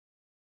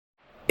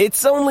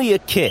It's only a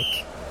kick,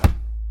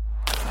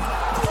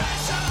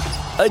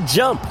 a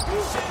jump,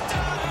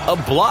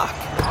 a block.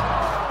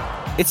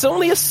 It's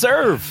only a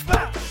serve.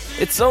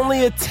 It's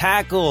only a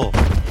tackle,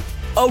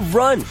 a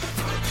run.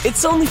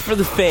 It's only for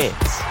the fans.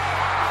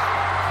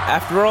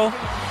 After all,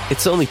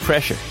 it's only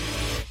pressure.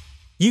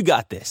 You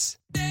got this.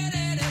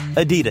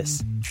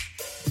 Adidas.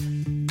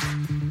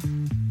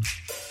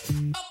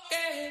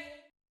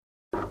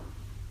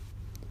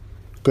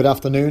 Good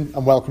afternoon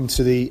and welcome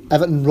to the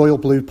Everton Royal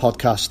Blue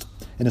podcast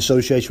in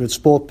association with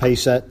Sport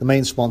Pacer, the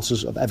main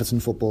sponsors of Everton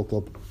Football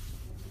Club.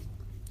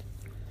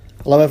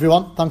 Hello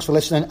everyone, thanks for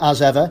listening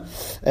as ever.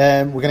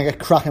 We're going to get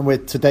cracking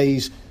with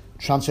today's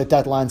Transfer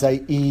Deadline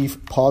Day Eve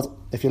pod.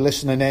 If you're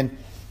listening in,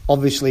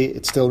 obviously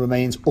it still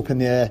remains up in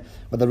the air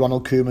whether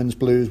Ronald Koeman's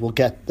Blues will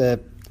get the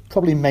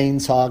probably main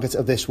target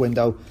of this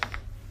window,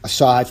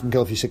 aside from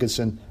Gylfi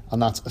Sigurdsson, and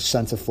that's a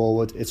centre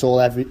forward. It's all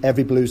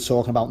every Blues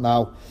talking about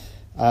now.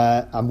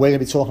 And we're going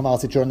to be talking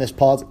about it during this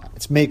pod.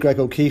 It's me, Greg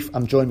O'Keefe.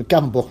 I'm joined with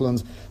Gavin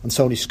Buckland and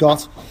Tony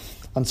Scott.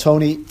 And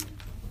Tony,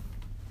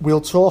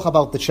 we'll talk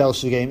about the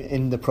Chelsea game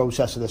in the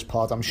process of this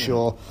pod, I'm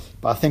sure.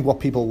 But I think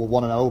what people will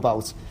want to know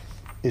about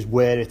is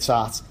where it's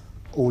at,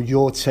 or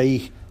your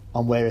take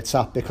on where it's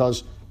at,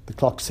 because the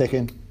clock's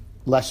ticking.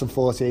 Less than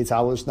 48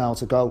 hours now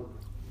to go.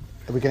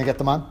 Are we going to get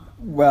the man?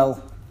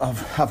 Well,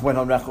 I've went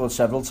on record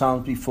several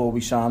times before we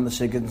signed the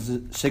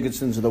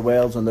Sigurdssons of the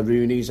world and the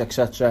Rooneys,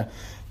 etc.,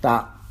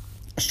 that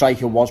a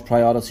striker was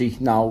priority.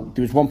 Now,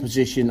 there was one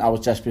position I was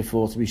desperate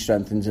for to be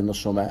strengthened in the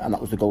summer, and that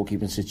was the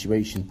goalkeeping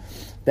situation.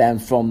 Then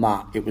from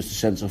that, it was the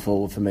centre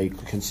forward for me,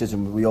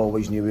 considering we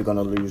always knew we were going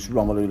to lose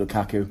Romelu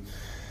Lukaku.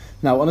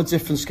 Now, on a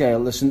different scale,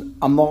 listen,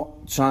 I'm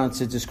not trying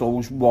to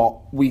disclose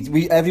what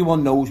we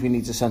everyone knows we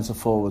need a centre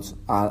forward.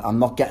 I'm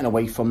not getting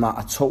away from that.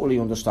 I totally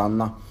understand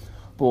that.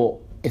 But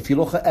if you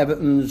look at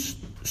Everton's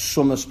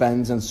summer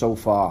spending so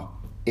far,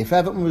 if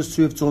Everton was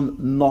to have done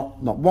not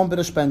one bit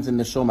of spending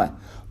this summer,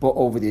 but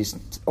over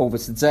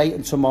today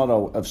and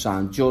tomorrow have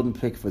signed Jordan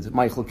Pickford,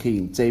 Michael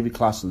Keane, David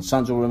Klassen,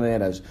 Sandro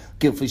Ramirez,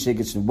 Gylfi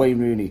Sigurdsson, Wayne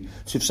Rooney.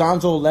 So if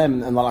signed all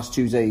them in the last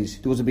 2 days,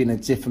 there would have been a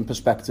different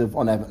perspective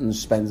on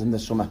Everton's spending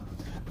this summer.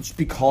 It's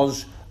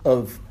because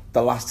of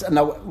the last...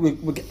 Now,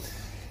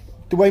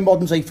 the way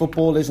modern day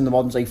football is, and the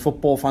modern day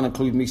football fan,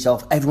 including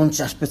myself, everyone's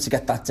desperate to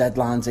get that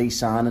deadline day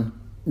signing.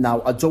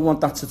 Now, I don't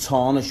want that to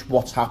tarnish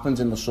what's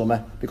happened in the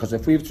summer, because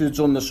if we've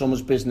done the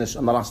summer's business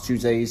in the last 2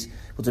 days, it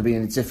would have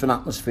been a different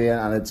atmosphere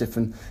and a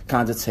different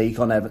kind of take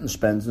on Everton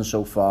spending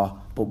so far.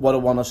 But what I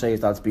want to say is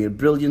that it's been a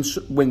brilliant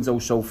window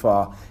so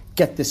far.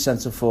 Get this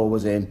centre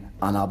forward in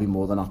and I'll be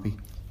more than happy.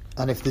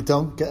 And if they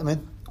don't get him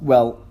in?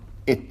 Well,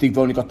 they've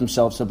only got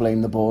themselves to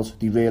blame, the board.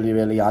 They really,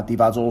 really had. They've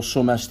had all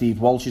summer.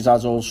 Steve Walsh has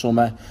had all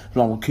summer.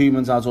 Ronald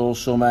Koeman's had all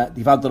summer.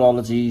 They've had their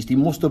holidays. They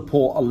must have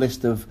put a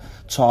list of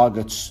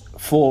targets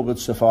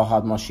forwards to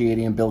Farhad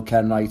Moshiri and Bill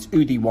Kenwright,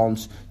 who they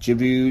want,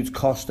 Giroud,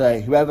 Costa,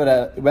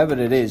 whoever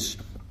it is.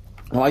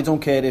 Well, I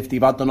don't care if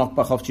they've had the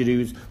knockback off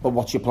Giroud, but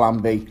what's your plan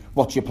B?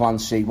 What's your plan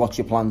C? What's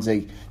your plan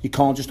D? You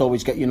can't just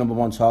always get your number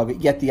one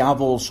target. Yet they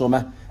have all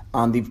summer.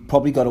 And they've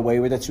probably got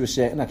away with it to a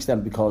certain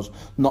extent because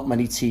not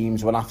many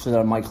teams went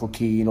after Michael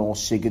Keane or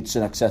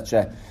Sigurdsson,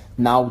 etc.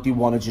 Now they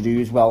want a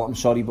Giroud. Well, I'm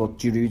sorry, but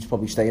Giroud's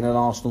probably staying at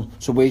Arsenal.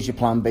 So where's your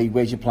plan B?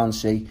 Where's your plan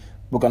C?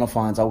 We're going to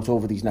find out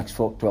over these next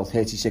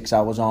 36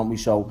 hours, aren't we?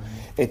 So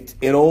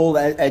it all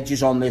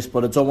edges on this,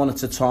 but I don't want it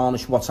to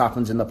tarnish what's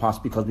happened in the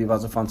past because we've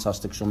had a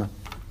fantastic summer.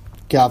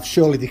 Gav,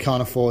 surely they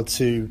can't afford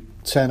to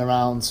turn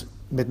around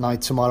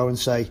midnight tomorrow and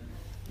say,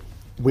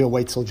 we'll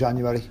wait till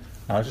January.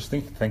 I was just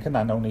thinking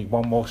that only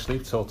one more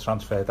sleep till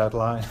transfer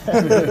deadline.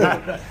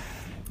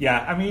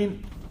 Yeah, I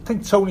mean, I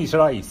think Tony's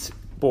right,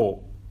 but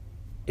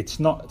it's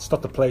not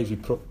the players we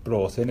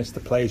brought in, it's the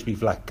players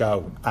we've let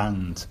go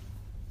and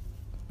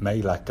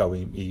may let go.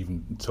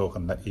 Even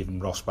talking that even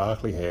Ross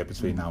Barkley here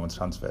between now and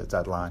transfer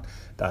deadline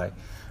day,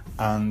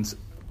 and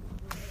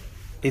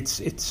there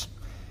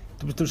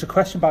was a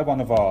question by one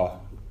of our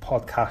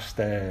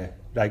podcast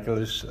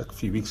regulars a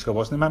few weeks ago,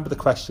 wasn't it? Remember the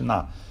question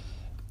that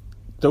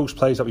those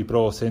players that we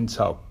brought in,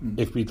 so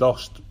if we'd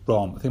lost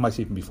Rom, I think it might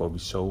even before we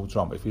sold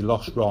Rom, if we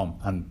lost Rom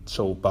and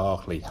sold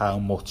Barkley, how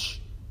much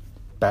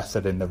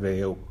better in the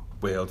real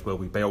world will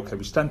we be? Okay,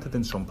 we strengthened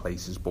in some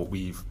places, but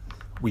we've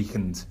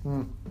weakened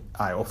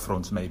up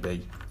front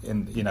maybe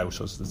in,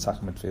 sort of the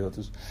attacking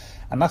midfielders.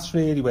 And that's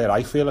really where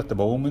I feel at the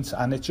moment,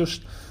 and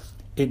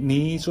it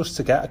needs us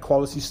to get a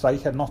quality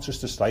striker, not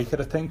just a striker.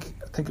 I think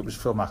it was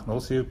Phil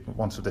McNulty who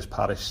once of this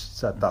parish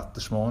said that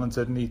this morning,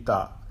 didn't he,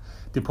 that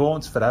the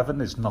importance for Everton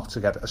is not to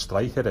get a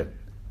striker in,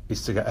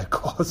 is to get a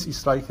quality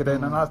striker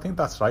in, and I think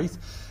that's right.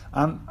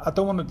 And I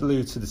don't want to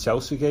allude to the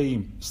Chelsea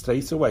game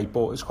straight away,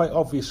 but it's quite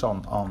obvious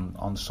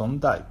on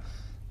Sunday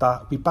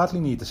that we badly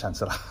need a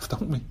centre-half,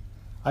 don't we?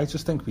 I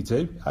just think we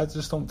do. I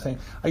just don't think...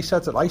 I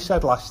said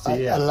last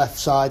year... A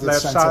left-sided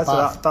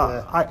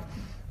centre-back.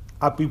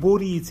 I'd be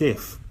worried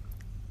if...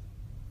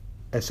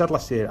 I said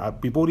last year,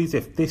 I'd be worried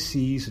if this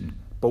season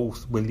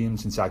both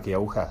Williams and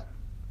Jagielka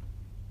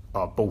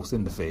are both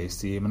in the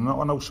first team, and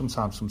I know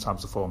sometimes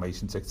the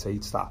formation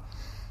dictates that,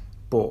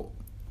 but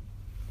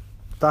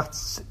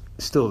that's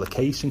still the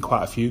case in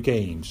quite a few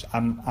games,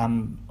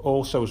 and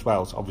also as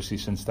well, obviously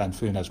since then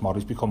Funes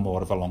Mori's become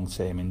more of a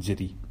long-term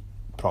injury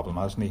problem,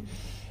 hasn't he?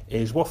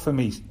 Is what for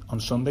me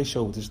on Sunday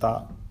showed is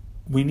that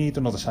we need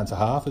another centre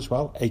half as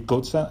well, a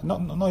good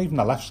not even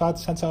a left side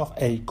centre half,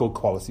 a good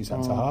quality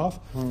centre half.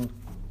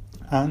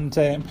 And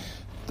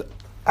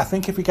I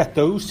think if we get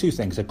those two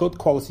things, a good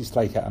quality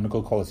striker and a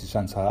good quality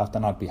centre half,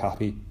 then I'd be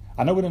happy.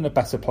 I know we're in a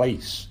better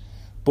place,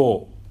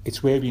 but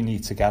it's where we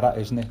need to get at,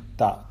 isn't it?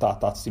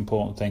 That's the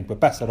important thing. We're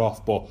better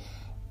off, but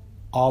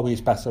are we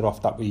better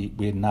off that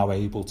we're now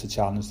able to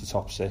challenge the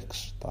top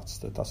six? That's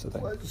the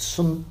thing. Well,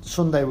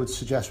 Sunday would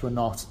suggest we're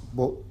not,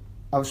 but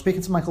I was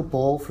speaking to Michael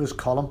Ball for his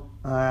column,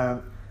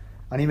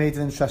 and he made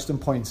an interesting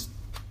point.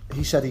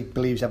 He said he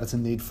believes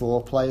Everton need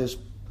 4 players,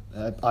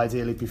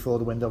 ideally before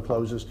the window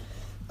closes.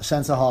 A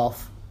centre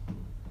half,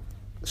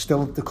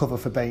 still the cover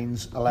for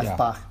Baines, a left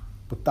back,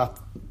 but that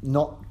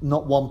not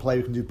one player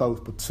who can do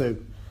both, but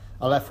 2,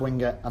 a left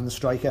winger and the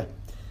striker.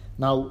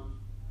 Now,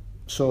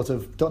 sort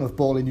of, don't know if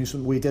Bawley knew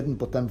something we didn't,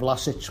 but then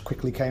Vlasic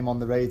quickly came on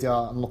the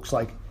radar and looks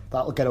like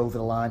that'll get over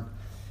the line.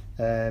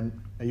 A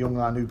young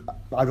man who,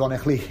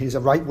 ironically, is a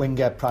right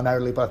winger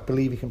primarily, but I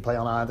believe he can play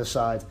on either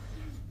side.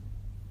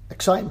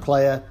 Exciting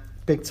player,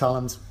 big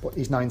talent, but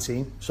he's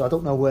 19, so I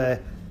don't know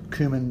where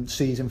Koeman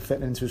sees him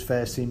fitting into his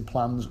first team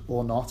plans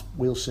or not.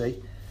 We'll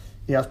see.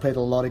 He has played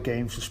a lot of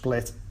games for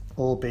Split,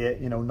 albeit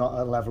not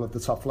at a level of the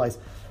top flight.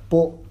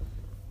 But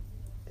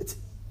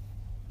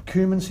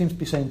Koeman seems to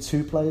be saying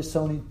 2 players,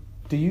 Tony.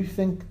 Do you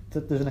think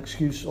that there's an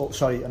excuse, or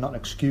sorry, not an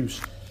excuse,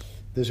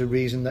 there's a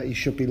reason that he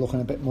should be looking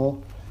a bit more?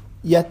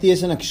 Yeah,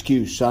 there's an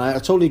excuse. I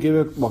totally agree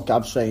with what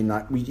Gab's saying,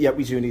 that we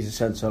do need a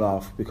centre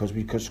half because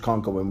we just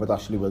can't go in with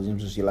Ashley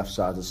Williams as your left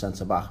side as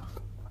centre back.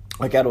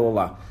 I get all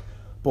that,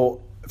 but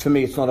for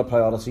me it's not a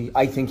priority.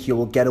 I think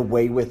you'll get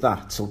away with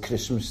that till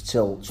Christmas.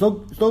 It's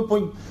no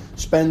point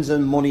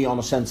spending money on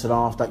a centre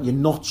half that you're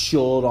not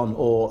sure on,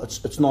 or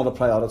it's not a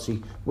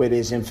priority.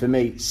 Whereas for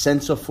me,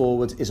 centre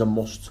forward is a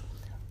must,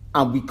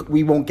 and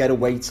we won't get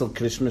away till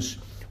Christmas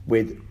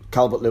with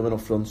Calvert-Lewin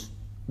up front.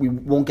 We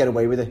won't get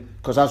away with it,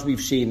 because as we've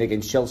seen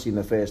against Chelsea in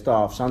the first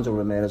half, Sandro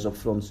Ramirez up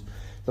front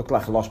looked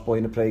like a lost boy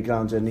in the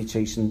playground, and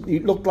he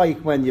looked like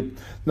when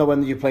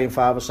you're playing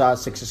 5-a-side,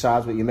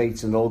 6-a-side with your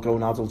mates and they're all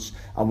grown adults,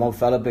 and one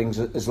fella brings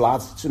his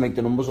lad to make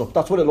the numbers up.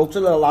 That's what it looked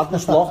like. The lad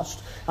was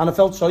lost, and I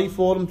felt sorry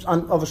for him.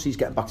 And obviously he's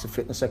getting back to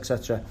fitness,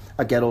 etc.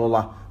 I get all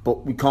that,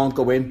 but we can't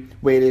go in.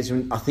 Whereas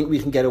I think we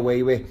can get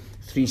away with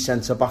 3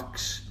 centre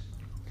backs.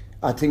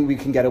 I think we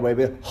can get away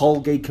with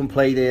Holgate can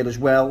play there as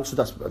well, so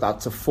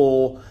that's a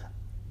 4.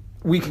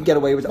 We can get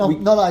away with it.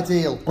 Not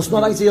ideal. It's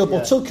not ideal,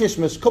 but till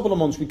Christmas, a couple of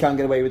months, we can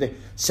get away with it.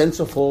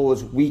 Centre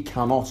forwards, we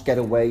cannot get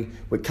away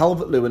with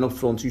Calvert-Lewin up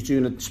front, who's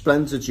doing a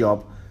splendid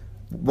job.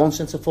 1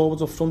 centre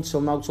forward up front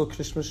till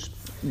Christmas.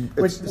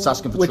 It's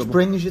asking for trouble. Which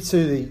brings you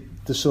to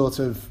the sort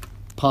of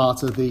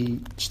part of the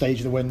stage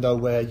of the window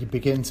where you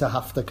begin to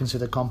have to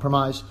consider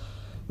compromise,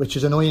 which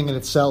is annoying in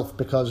itself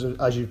because,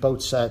 as you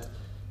both said,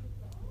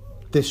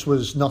 this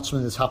was not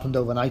something that's happened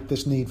overnight,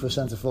 this need for a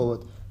centre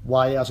forward.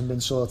 Why it hasn't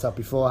been sorted out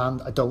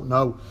beforehand, I don't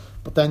know.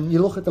 But then you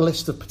look at the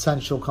list of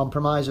potential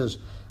compromisers,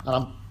 and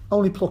I'm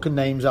only plucking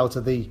names out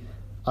of the,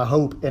 I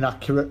hope,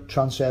 inaccurate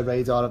transfer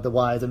radar of the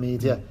wider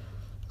media.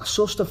 I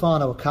saw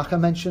Stefano Okaka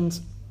mentioned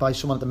by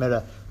someone at the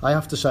Mirror. I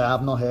have to say I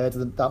have not heard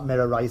of that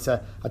Mirror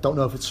writer. I don't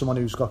know if it's someone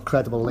who's got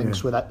credible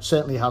links with it.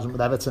 Certainly hasn't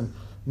with Everton.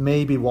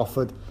 Maybe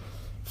Watford.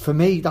 For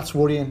me, that's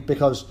worrying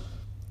because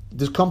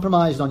there's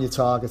compromising on your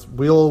targets.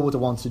 We all would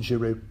have wanted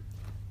Giroud.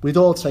 We'd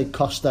all take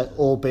Costa,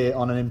 albeit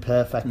on an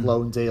imperfect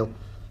loan deal.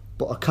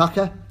 But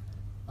Okaka,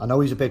 I know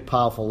he's a big,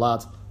 powerful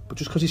lad, but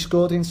just because he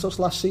scored against us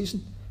last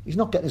season, he's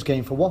not getting his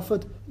game for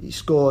Watford. He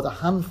scored a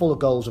handful of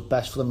goals at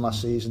best for them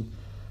last season.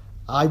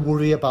 I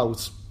worry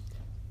about,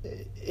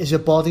 is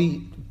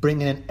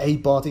bringing in a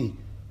body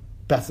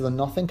better than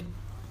nothing?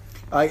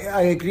 I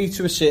agree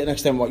to a certain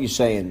extent what you're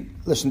saying.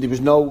 Listen, there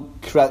was no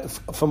credit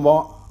from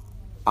what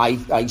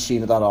I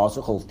seen in that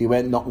article. They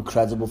weren't not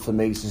incredible for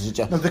me to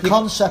suggest. No, the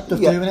concept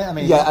of doing it. I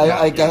mean,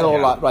 I get all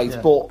that right.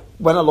 Yeah. But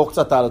when I looked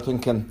at that, I was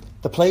thinking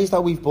the players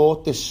that we've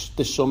bought this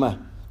summer: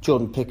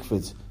 Jordan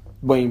Pickford,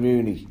 Wayne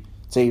Rooney,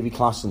 Davy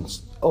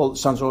Claessens, all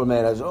Sandro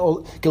Ramirez,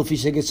 all Gylfi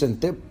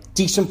Sigurdsson. They're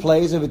decent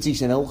players of a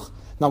decent ilk.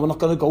 Now we're not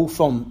going to go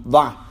from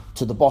that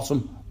to the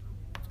bottom.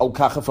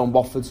 Okaka from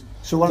Watford.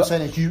 So what I'm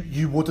saying is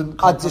you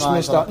wouldn't I'd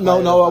dismiss that.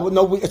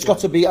 No, it's got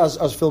to be, as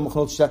Phil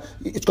McNulty said,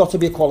 it's got to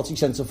be a quality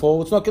centre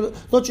forward.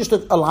 It's not just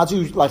a lad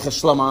who's like a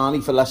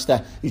Slimani for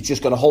Leicester, who's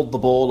just going to hold the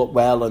ball up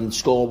well and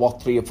score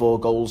 3 or 4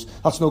 goals.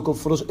 That's no good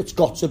for us. It's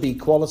got to be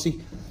quality.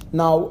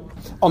 Now,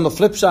 on the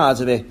flip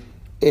side of it,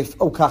 if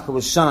Okaka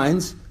was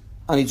signed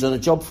and he'd done a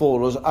job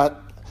for us,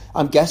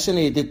 I'm guessing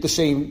he did the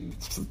same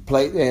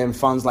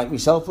fans like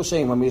myself were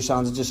saying when we were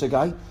signing just a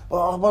guy.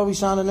 Oh, why are we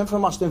signing him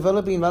from Aston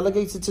Villa, being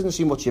relegated, didn't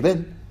see much of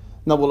him.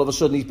 Now all of a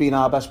sudden he's been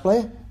our best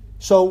player.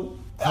 So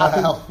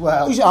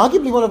he's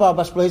arguably one of our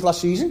best players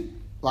last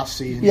season.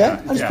 Yeah,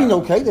 and he's been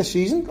okay this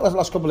season.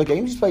 Last couple of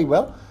games he's played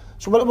well.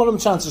 So what I'm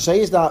trying to say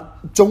is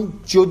that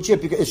don't judge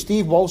it, because if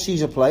Steve Walsh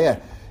sees a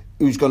player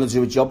who's going to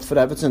do a job for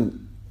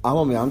Everton, I'm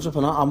on my hands up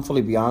and I'm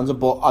fully behind it,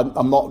 but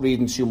I'm not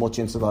reading too much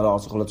into that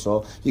article at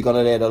all. You're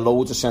going to hear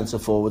loads of centre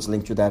forwards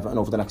linked with Everton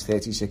over the next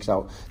 36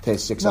 hours.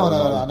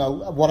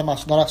 No. What I'm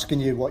not asking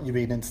you what you're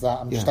reading into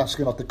that. I'm just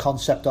asking about the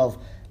concept of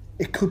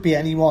it could be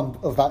anyone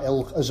of that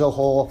ilk, a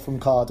Zohore from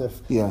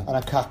Cardiff, and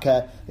a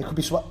Kaka. It could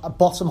be a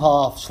bottom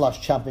half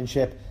 /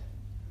 championship,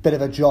 bit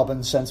of a job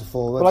in centre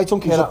forward. But I don't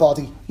care. Who's a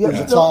body, who's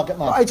a target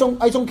man. I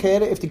don't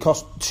care if they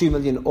cost 2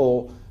 million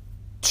or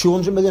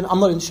 200 million. I'm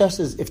not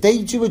interested. If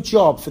they do a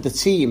job for the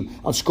team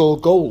and score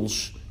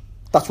goals,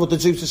 that's what they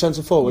do to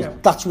centre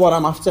forward. That's what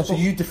I'm after. So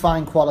you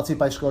define quality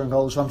by scoring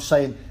goals. So I'm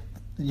saying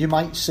you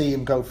might see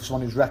him go for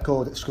someone whose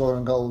record at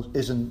scoring goals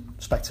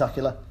isn't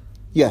spectacular.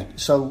 Yeah.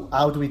 So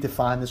how do we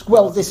define this?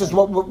 Well, this is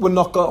what we're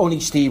not got. Only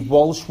Steve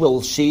Walsh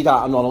will see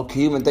that, and Ronald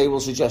Koeman. They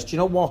will suggest, you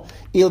know what,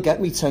 he'll get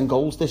me 10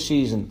 goals this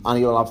season, and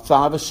he'll have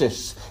 5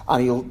 assists,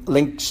 and he'll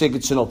link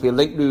Sigurdsson up, he'll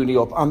link Rooney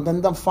up, and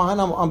then I'm fine.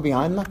 I'm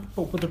behind that.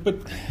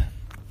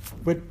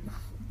 But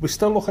we're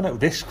still looking at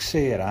risks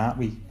here, aren't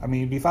we? I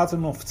mean, we've had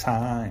enough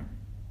time.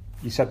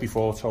 You said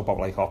before, talk about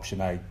like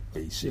option A,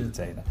 B, C,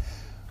 D.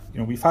 You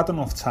know, we've had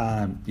enough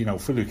time, you know,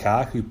 for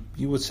Lukaku,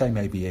 you would say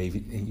maybe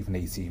even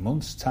 18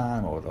 months'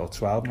 time or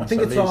 12 months. I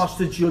think it's harsh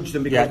to judge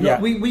them because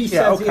we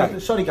said here,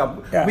 sorry,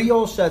 Gab, we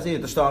all said here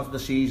at the start of the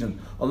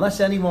season, unless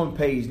anyone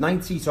pays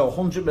 90 to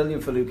 100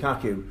 million for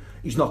Lukaku,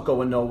 he's not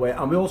going nowhere.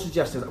 And we all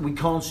suggested that we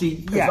can't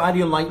see, it's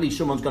very unlikely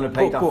someone's going to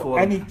pay that for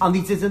him. And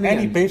he did in the end.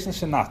 Any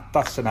business in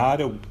that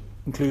scenario,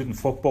 including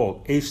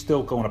football, is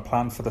still going to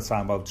plan for the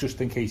time, well, just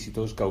in case he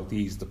does go,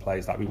 these are the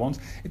players that we want.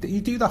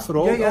 You do that for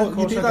all.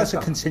 You do that as a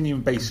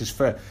continuing basis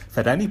for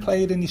any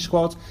player in your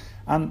squad.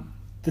 And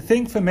the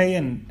thing for me,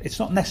 and it's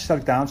not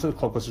necessarily down to the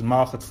club, because there's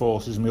market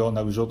forces, and we all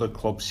know there's other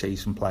clubs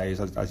chasing players,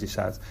 as you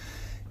said,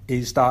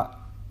 is that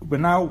we're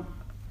now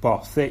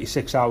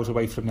 36 hours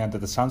away from the end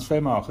of the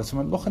transfer market,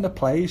 and we're looking at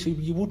players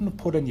you wouldn't have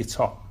put in your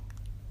top,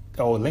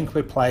 or link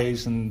with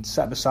players and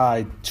set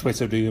aside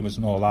Twitter rumours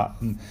and all that.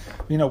 And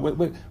you know,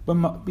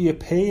 we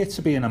appear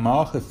to be in a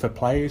market for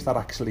players that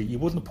actually you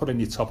wouldn't put in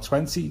your top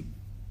 20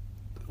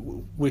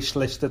 wish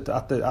list at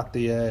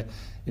the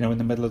you know, in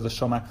the middle of the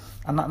summer.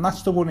 And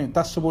that's the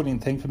worrying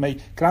thing for me.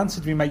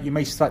 Granted, we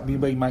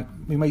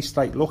may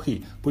strike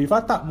lucky, but we've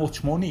had that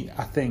much money,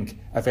 I think,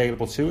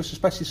 available to us,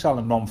 especially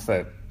selling Ron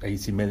for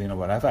 80 million or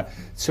whatever,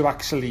 to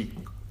actually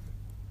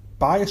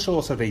buy a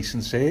sort of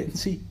racing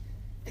certainty.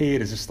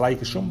 Here is a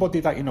striker, somebody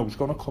that you know is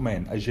going to come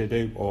in as you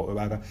do, or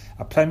whatever,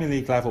 a Premier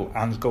League level,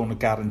 and is going to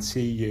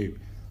guarantee you,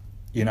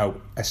 you know,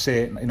 a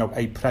certain, you know,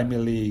 a Premier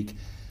League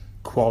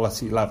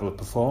quality level of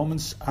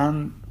performance.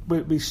 And we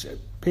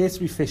appear to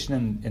be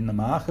fishing in the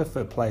market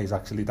for players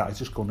actually that is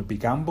just going to be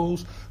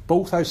gambles,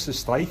 both as the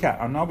striker,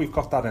 and now we've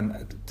got that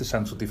in the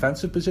central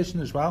defensive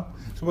position as well.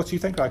 So what do you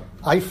think, Greg?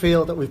 I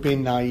feel that we've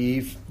been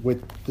naive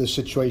with the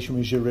situation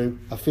with Giroud.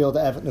 I feel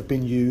that Everton have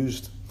been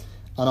used,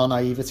 and our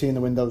naivety in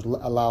the windows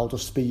allowed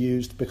us to be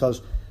used,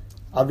 because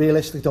I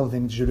realistically don't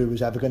think Giroud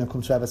was ever going to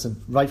come to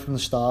Everton. Right from the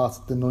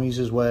start, the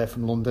noises were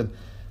from London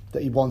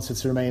that he wanted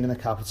to remain in the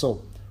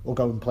capital or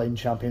go and play in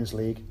Champions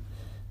League.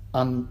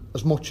 And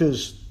as much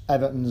as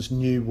Everton's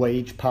new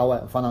wage power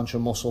and financial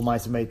muscle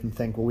might have made them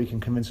think, well, we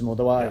can convince him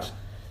otherwise,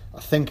 I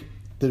think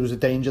there was a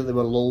danger that they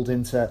were lulled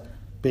into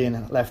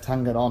being left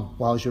hanging on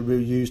while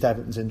Giroud used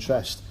Everton's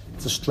interest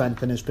to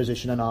strengthen his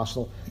position in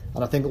Arsenal.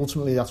 And I think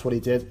ultimately that's what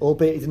he did,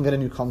 albeit he didn't get a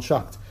new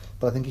contract,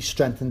 but I think he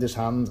strengthened his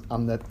hand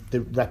and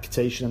the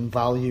reputation and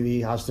value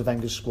he has to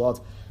Wenger's squad.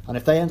 And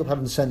if they end up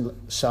having to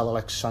sell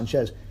Alexis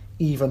Sanchez,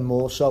 even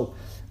more so.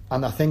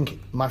 And I think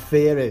my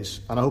fear is,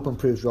 and I hope I'm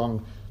proved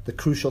wrong, the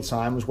crucial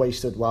time was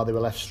wasted while they were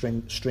left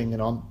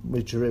stringing on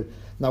with Giroud.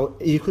 Now,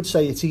 you could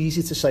say it's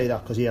easy to say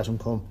that because he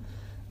hasn't come,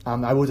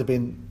 and I would have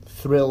been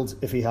thrilled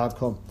if he had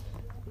come.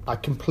 I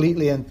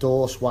completely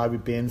endorse why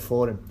we've been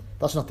for him.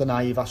 That's not the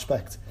naive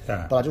aspect.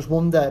 But I just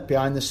wonder,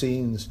 behind the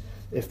scenes,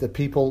 if the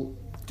people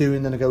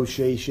doing the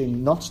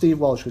negotiation, not Steve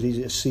Walsh, because he's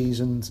a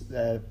seasoned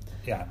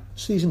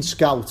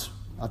scout.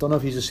 I don't know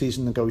if he's a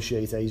seasoned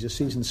negotiator, he's a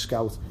seasoned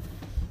scout.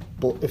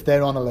 But if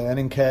they're on a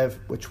learning curve,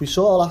 which we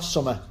saw last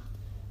summer,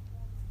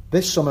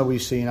 this summer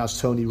we've seen,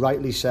 as Tony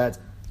rightly said,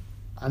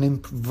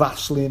 an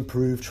vastly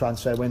improved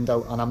transfer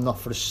window, and I'm not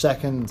for a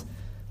second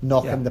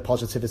knocking the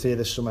positivity of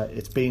this summer.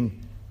 It's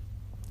been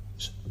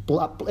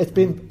a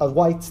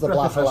white to the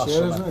black last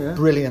summer,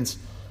 brilliant.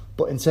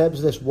 But in terms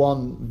of this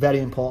one very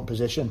important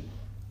position,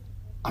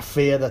 I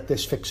fear that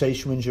this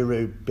fixation with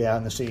Giroud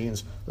behind the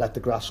scenes let the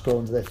grass grow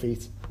under their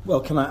feet. Well,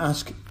 can I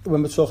ask,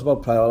 when we talk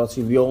about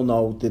priority, we all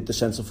know the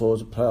centre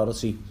forward's a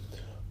priority,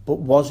 but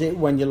was it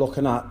when you're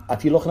looking at,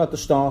 if you're looking at the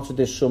start of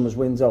this summer's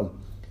window,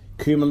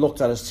 Koeman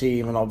looked at his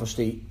team and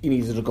obviously he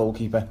needed a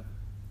goalkeeper.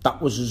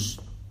 That was his,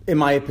 in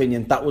my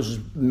opinion, that was his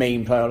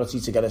main priority,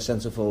 to get a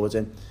centre forward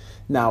in.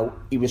 Now,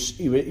 he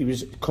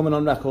was coming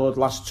on record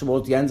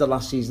towards the end of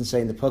last season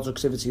saying the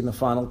productivity in the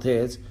final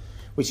third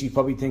which he's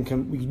probably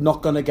thinking, we're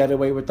not going to get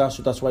away with that,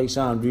 so that's why he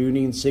signed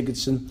Rooney and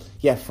Sigurdsson.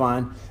 Yeah,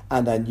 fine.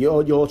 And then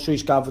your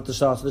choice, Gav, at the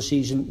start of the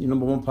season, your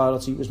number one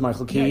priority was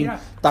Michael Keane. Yeah.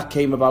 That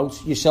came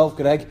about. Yourself,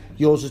 Greg,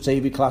 yours was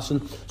David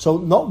Klaassen. So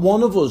not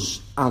one of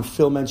us, and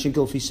Phil mentioned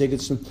Gylfi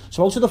Sigurdsson.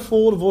 So out of the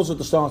four of us at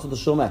the start of the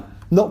summer,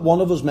 not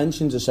one of us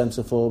mentions a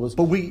centre forward.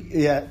 But we,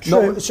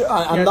 true.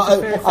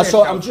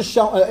 I'm just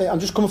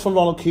coming from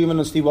Ronald Koeman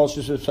and Steve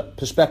Walsh's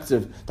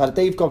perspective that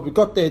we've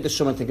got there this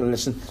summer thinking,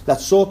 listen,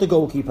 let's sort the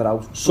goalkeeper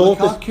out, sort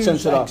the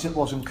centre out. Exit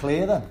wasn't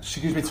clear then.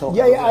 Excuse me,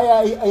 talking.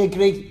 I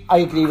agree. I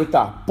agree with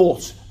that.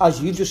 But as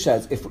you just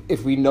said,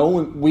 if we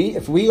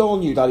all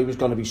knew that he was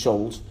going to be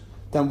sold,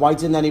 then why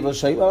didn't any of us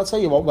say, well, I'll tell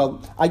you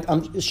what,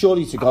 I'm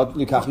surely to God,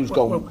 Lukaku's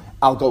going,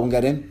 I'll go and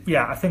get in.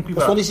 Yeah, I think we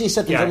were. That's what he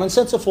said. When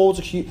centre forward's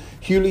a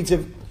hugely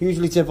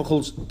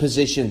difficult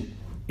position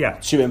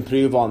to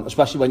improve on,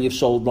 especially when you've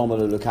sold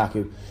Romelu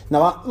Lukaku.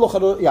 Now, look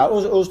at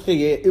us 3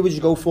 years, who would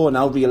you go for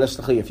now,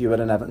 realistically, if you were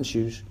in Everton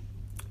shoes?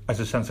 As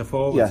a centre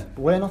forward? Yeah.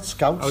 We're not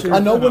scouts. Okay. I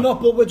know we're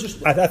not, but we're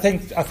just... I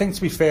think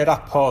to be fair,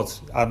 that pod,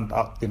 and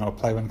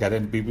play when get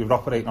in, we were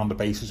operating on the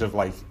basis of,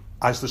 like,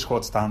 as the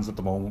squad stands at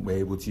the moment,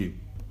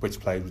 which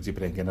players would you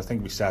bring in? I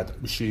think we said,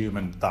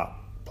 assuming that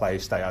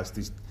players stay as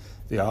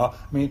they are.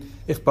 I mean,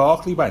 if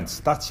Barkley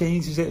went, that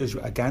changes it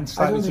again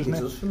slightly, I don't think it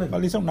does for me.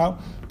 Well, you don't know.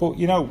 But,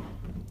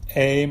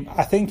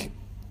 I think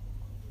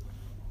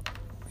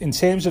in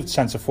terms of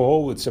centre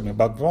forwards, I mean,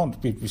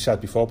 we said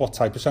before, what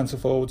type of centre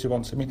forwards you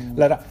want? I mean,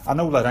 I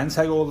know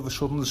Llorente all of a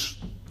sudden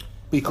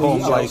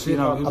becomes I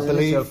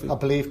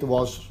believe there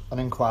was an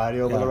inquiry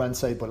over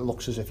Llorente, but it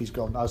looks as if he's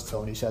gone, as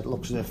Tony said, it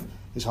looks as if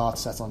his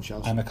heart's set on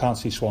Chelsea. And I can't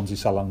see Swansea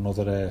selling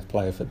another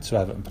player to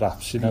Everton,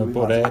 perhaps,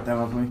 but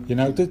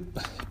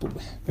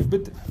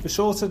we're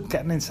sort of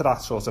getting into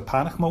that sort of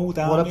panic mode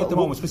at the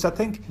moment, which I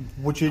think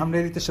I'm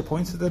really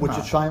disappointed in. Would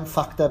you try and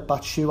factor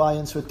Batshuayi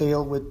into a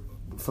deal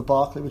for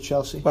Barkley with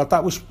Chelsea? Well,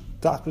 that was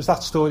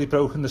that story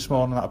broken this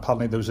morning that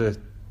apparently there was the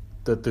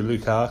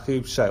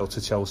Lukaku sale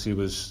to Chelsea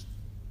was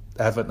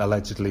Everton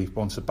allegedly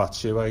wanted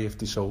Batshuayi if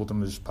they sold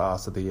him as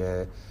part of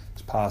the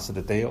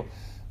deal.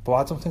 But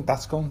I don't think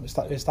that's going. Is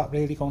that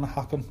really going to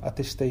happen at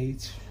this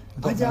stage?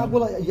 It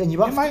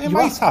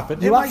might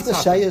happen. You have to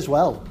say as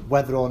well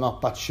whether or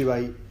not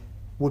Batshuayi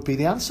would be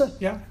the answer.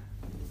 Yeah,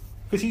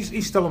 because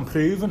he's still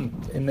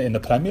improving in the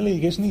Premier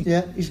League, isn't he?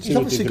 Yeah, he's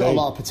obviously got a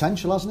lot of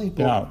potential, hasn't he?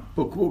 But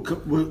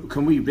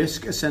can we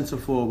risk a centre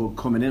forward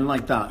coming in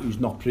like that who's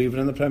not proven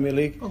in the Premier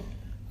League?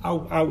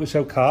 How was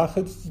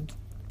Carter?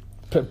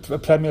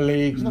 Premier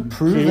League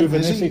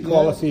proven is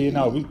quality,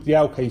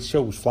 okay,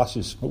 shows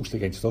flashes mostly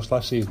against us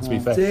last season, to be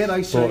fair. Dare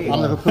I say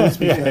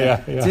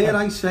it? Dare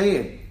I say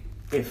it?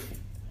 If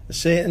a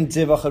certain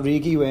Divock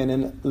Origi went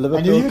in Liverpool,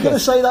 I knew you were going to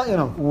say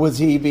that, would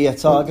he be a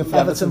target for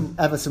Everton?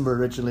 Everton were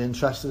originally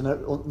interested in it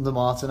under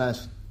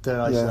Martinez,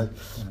 dare I say.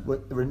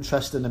 Were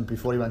interested in him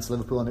before he went to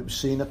Liverpool, and it was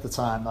seen at the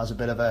time as a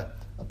bit of a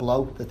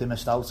blow that they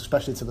missed out,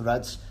 especially to the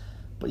Reds.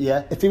 But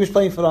yeah, if he was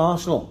playing for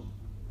Arsenal,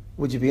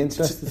 would you be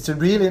interested? It's a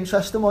really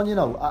interesting one,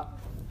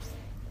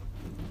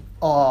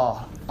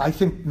 I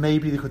think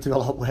maybe they could do a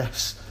lot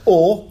worse.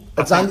 Or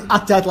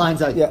at deadline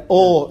day. Yeah.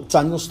 Or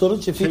Daniel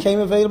Sturridge, if he came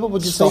available,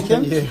 would you take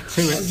him?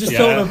 Just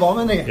throwing a bomb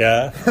in here.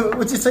 Yeah.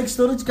 Would you take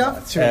Sturridge,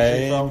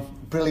 Gav?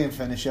 Brilliant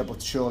finisher, but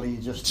surely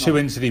you just... Too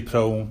injury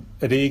prone.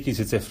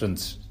 Origi's a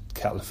different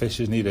kettle of fish,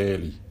 isn't he,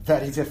 really?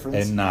 Very different.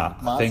 In that,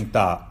 I think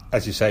that,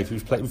 as you say,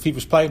 if he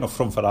was playing up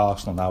front for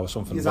Arsenal now or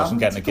something, he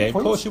wasn't getting a game,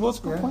 of course you would.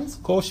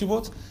 Of course you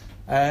would.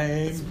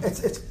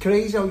 It's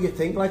crazy how you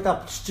think like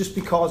that. Just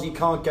because he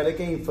can't get a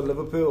game for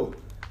Liverpool,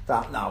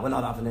 we're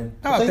not having him.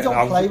 They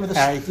don't play with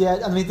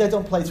they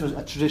don't play to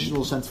a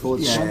traditional centre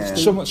forward.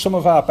 Some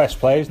of our best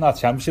players in our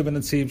championship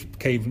winning teams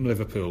came from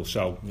Liverpool.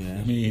 So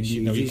I mean,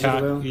 you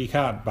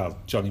can't. Well,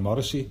 Johnny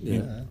Morrissey,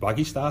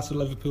 Baggy started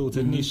Liverpool,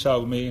 didn't he?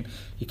 So I mean,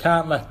 you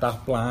can't let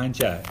that blind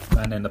you.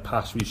 And in the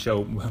past, we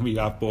showed when we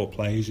have bought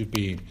players who've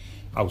been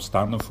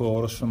outstanding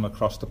for us from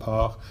across the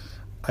park.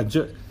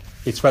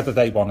 It's whether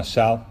they want to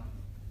sell.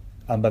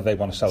 And whether they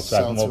want to sell to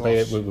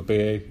Everton will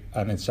be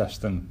an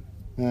interesting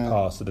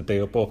part of the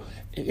deal. But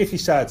if he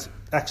said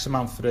X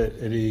amount for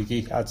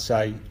Origi, I'd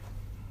say,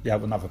 I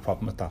wouldn't have a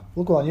problem with that.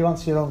 Well, go on, you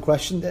answer your own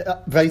question.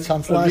 Very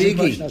tantalising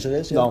question as it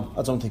is. No,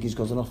 I don't think he's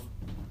good enough.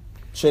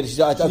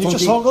 Seriously, you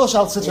just hung us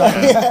out to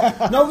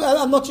dry. No,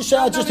 I'm not just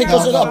saying. I just think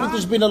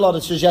there's been a lot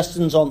of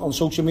suggestions on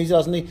social media,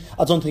 hasn't he?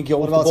 I don't think he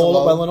holds the ball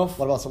up well enough.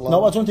 What about Alone?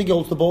 No, I don't think he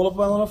holds the ball up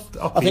well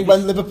enough. I think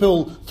when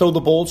Liverpool throw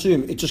the ball to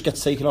him, it just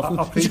gets taken off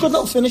him. He's a good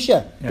little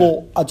finisher,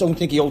 but I don't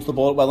think he holds the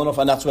ball up well enough,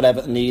 and that's what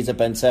Everton needs, a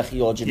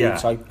Benteke or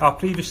Giroud type. Our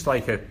previous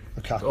striker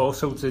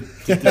also did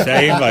the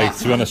same, like,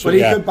 to be honest with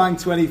you. But he could bank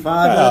 25,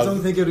 I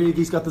don't think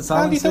Origi's got the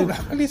talent.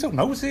 You don't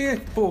know, is he?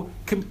 But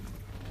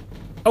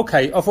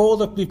okay, of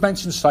all we've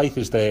mentioned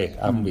strikers there,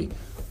 haven't we?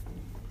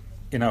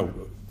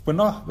 We're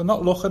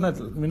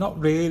not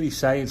really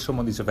saying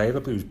someone who's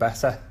available who's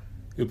better,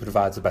 who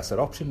provides a better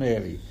option,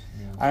 really.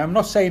 I'm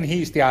not saying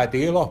he's the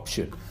ideal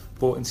option,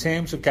 but in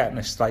terms of getting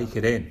a striker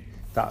in,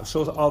 that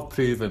sort of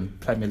proven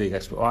Premier League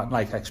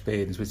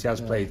experience, which he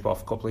has played for a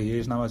couple of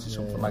years now,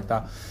 something like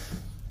that.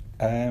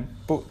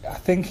 But I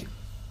think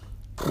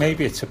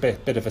maybe it's a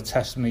bit of a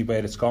testimony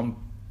where it's gone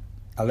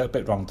a little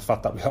bit wrong, the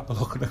fact that we are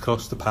looking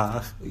across the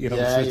park,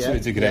 to a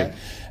degree.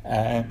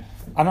 Yeah.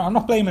 And I'm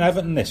not blaming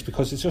Everton this,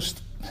 because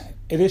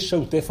it is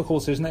so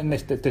difficult, isn't it,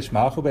 in this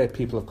market where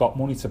people have got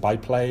money to buy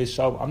players.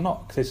 So I'm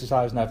not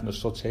criticising Everton as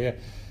such here.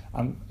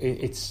 And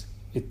it's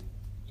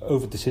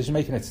over decision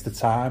making, it's the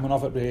timing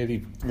of it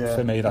really,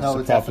 for me, that's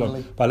the problem.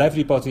 Definitely. Well,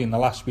 everybody in the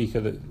last week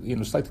of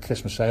it's like the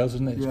Christmas sales,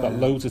 isn't it? It's got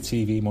loads of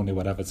TV money,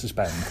 whatever, to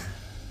spend,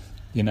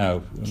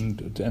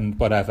 and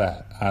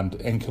whatever, and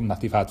income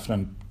that they've had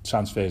from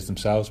transfers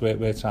themselves.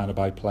 We're trying to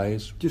buy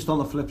players. Just on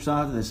the flip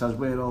side of this, as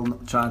we're all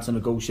trying to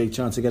negotiate,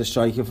 trying to get a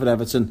striker for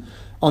Everton,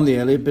 on the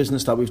earlier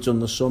business that we've done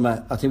this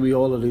summer, I think we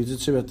all alluded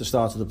to at the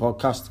start of the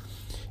podcast,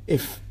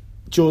 if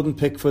Jordan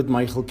Pickford,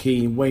 Michael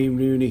Keane, Wayne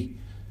Rooney,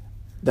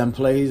 then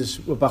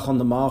players were back on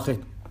the market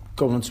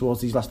going on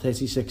towards these last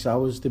 36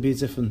 hours, there'd be a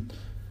different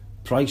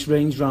price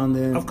range around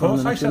there. Of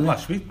course, I said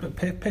last week,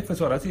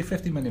 Pickford's already a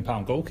 £50 million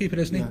goalkeeper,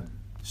 isn't he? Yeah.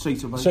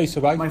 Straight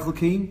away. Michael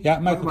Keane? Yeah,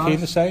 Michael Keane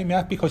the same,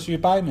 because if you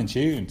buy him in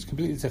June, it's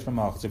completely different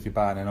market if you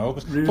buy him in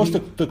August. Really? Plus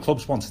the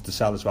clubs wanted to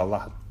sell as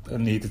well,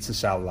 needed to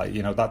sell,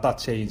 that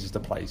changes the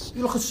place.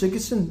 You look at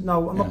Sigurdsson,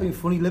 now, I'm not being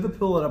funny,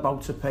 Liverpool are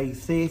about to pay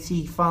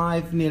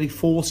 35, nearly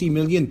 40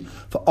 million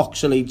for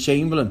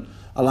Oxlade-Chamberlain,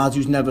 a lad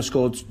who's never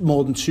scored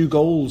more than 2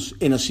 goals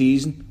in a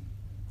season.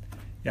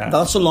 Yeah.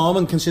 That's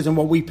alarming considering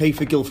what we pay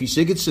for Gylfi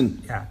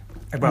Sigurdsson. Yeah.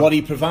 Well, what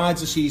he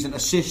provides a season,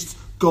 assists,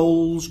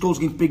 goals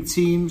against big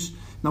teams.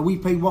 Now we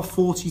pay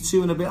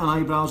 42 and a bit, and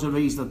eyebrows are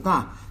raised at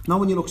that. Now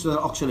when you look at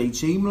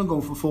Oxlade-Chamberlain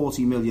going for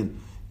 40 million,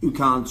 who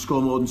can't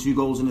score more than 2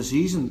 goals in a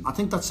season, I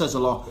think that says a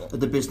lot of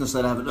the business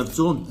that Everton have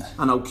done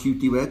and how cute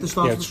they were at the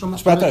start of the summer.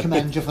 I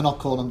commend you for not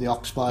calling him the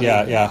Ox, by the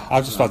way. Yeah, I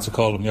was just about to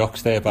call him the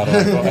Ox there, by the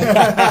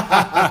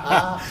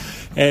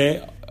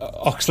way.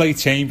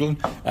 Oxlade-Chamberlain,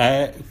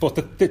 but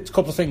the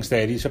couple of things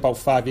there, he's about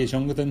 5 years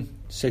younger than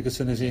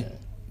Sigurdsson, is he? Yeah.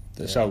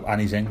 So, and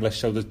he's English,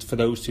 so for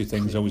those two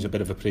things, always a bit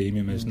of a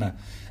premium, isn't it?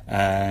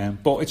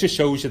 But it just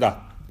shows you that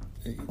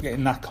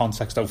in that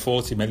context, though,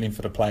 40 million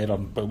for a player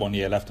on 1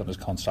 year left on his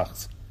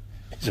contract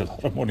is a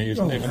lot of money,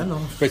 isn't it? Yeah, no.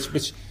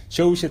 Which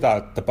shows you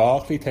that the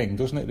Barkley thing,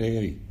 doesn't it,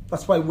 really?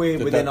 That's why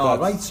we're within our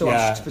rights to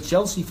ask for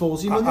Chelsea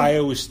 40 million.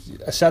 I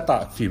said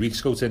that a few weeks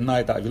ago, didn't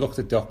I? That if you looked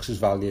at the Ox's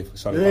value,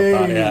 sorry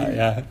about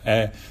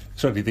that,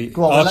 sorry, the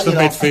Arsenal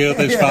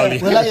midfielder's value.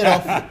 We'll let you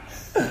off.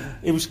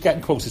 It was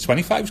getting close to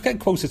 25. It was getting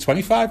close to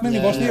 25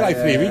 million, wasn't he? Like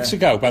 3 weeks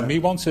ago, when we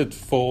wanted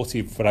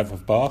 40 forever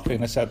for Barkley,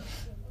 and I said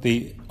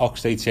the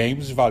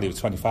Oxlade-Chamberlain's value of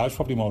 25 is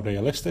probably more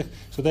realistic.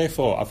 So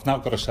therefore, I've now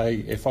got to say,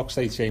 if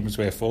Oxlade-Chamberlain's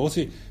worth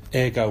 40,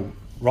 ergo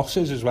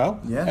Ross's as well.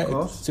 Yeah, of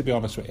course. To be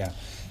honest with you.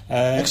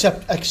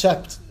 Except,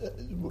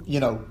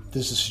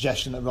 there's a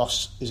suggestion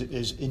that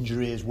his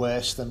injury is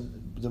worse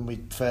than we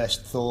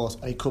first thought,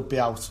 and he could be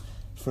out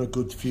for a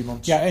good few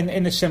months. Yeah,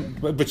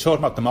 we're talking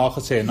about the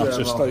market here, not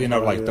just the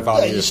value of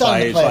players,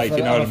 like,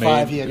 you know what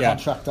I mean? 5-year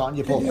contract, aren't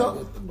you?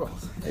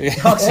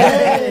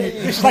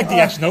 It's like the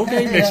yes/no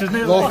game, this, isn't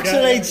it?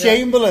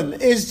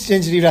 Oxlade-Chamberlain, his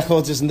injury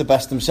records isn't the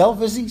best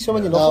himself, is he? So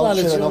when you look at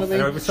it,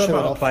 we're talking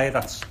about a player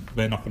that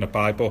we're not going to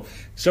buy. But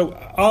so,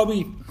 are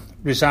we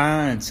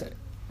resigned?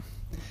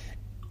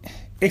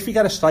 If we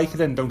get a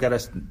striker in, don't get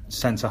a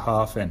centre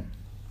half in.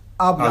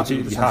 I'll be happy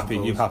with the centre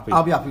forwards. You happy?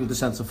 I'll be happy with the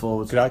centre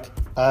forwards. Greg?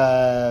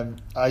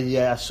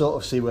 I sort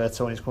of see where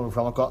Tony's coming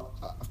from. I've got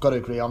to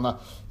agree on that.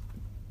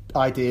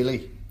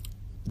 Ideally,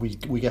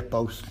 we get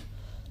both,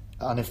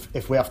 and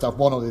if we have to have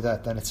one or the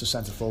other, then it's a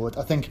centre forward.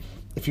 I think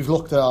if you've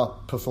looked at our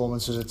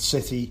performances at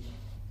City,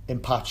 in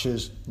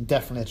patches, and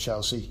definitely at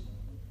Chelsea,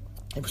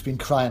 it was been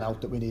crying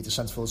out that we need a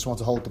centre forward, someone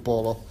to hold the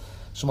ball up,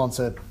 someone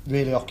to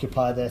really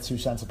occupy their 2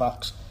 centre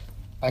backs,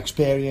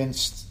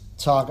 experienced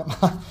target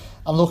man.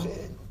 And look,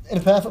 in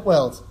a perfect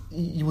world,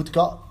 you would have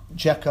got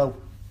Dzeko,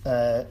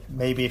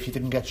 maybe if you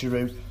didn't get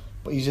Giroud,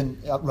 but he's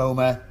at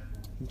Roma,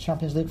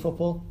 Champions League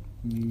football.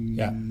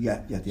 Yeah.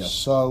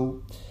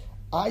 So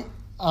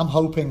I'm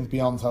hoping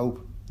beyond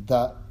hope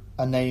that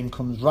a name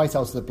comes right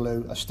out of the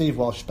blue, a Steve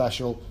Walsh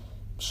special,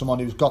 someone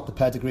who's got the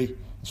pedigree,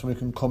 someone who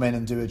can come in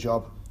and do a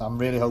job. I'm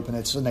really hoping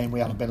it's a name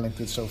we haven't been linked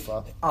with so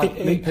far.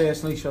 Me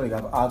personally,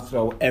 I'd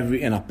throw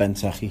everything at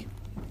Benteke.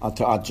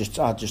 I'd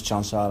just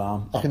chance our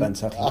arm at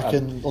Benteke. I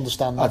can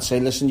understand that. I'd say,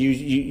 listen,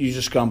 you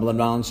just scrambling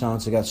around trying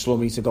to get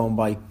Slummy to go and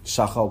buy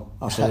Sakho.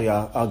 I'll say,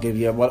 yeah, I'll give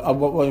you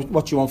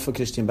what you want for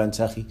Christian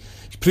Benteke.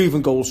 He's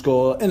proven goal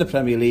scorer in the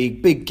Premier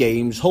League, big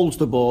games, holds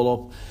the ball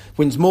up,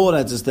 wins more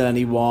headers than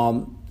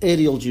anyone,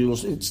 aerial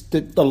duels. It's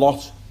the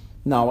lot.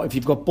 Now, if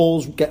you've got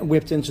balls getting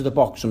whipped into the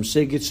box from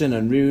Sigurdsson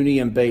and Rooney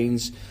and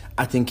Baines,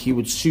 I think he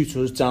would suit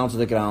us down to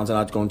the ground, and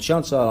I'd go and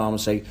chance our arm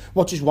and say,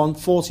 what do you want,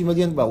 40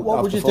 million? Well,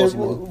 what would you do?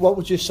 What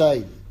would you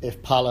say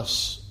if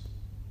Palace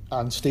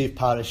and Steve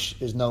Parish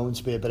is known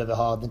to be a bit of a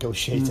hard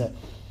negotiator,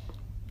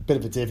 a bit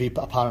of a divvy,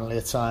 but apparently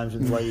at times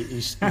in the way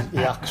he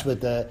acts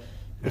with the...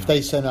 If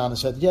they turned around and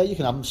said, yeah, you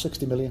can have him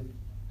 60 million.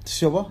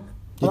 So what?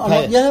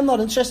 I'm not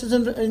interested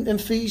in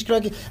fees,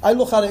 Greg. I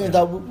look at it in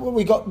that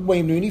we got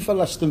Wayne Rooney for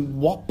less than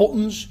what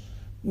buttons.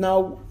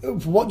 Now,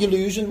 what you're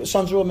losing with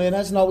Sandro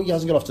Ramirez, now he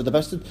hasn't got off to the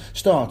best of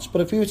starts,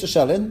 but if we were to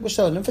sell him, we're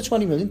selling him for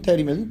 20 million,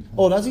 30 million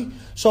already.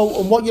 So,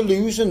 and what you're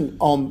losing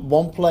on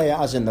one player,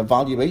 as in the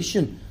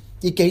valuation,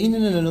 you're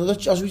gaining in another,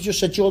 as we just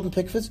said, Jordan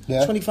Pickford,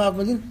 25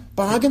 million,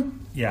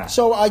 bargain. Yeah.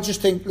 So I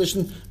just think,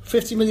 listen,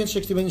 50 million,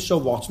 60 million, so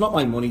what? It's not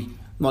my money.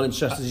 Not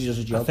interested, he does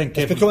a job. I think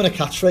it's becoming a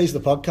catchphrase, the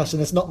podcast,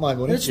 and it's not my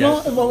money. It's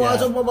not. Well,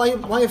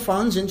 why are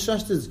fans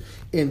interested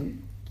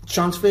in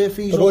transfer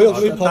fees? The Royal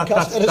Blue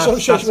podcast in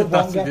association with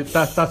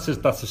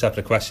Wanga. That's a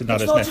separate question,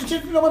 that, isn't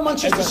it? You know when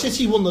Manchester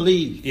City won the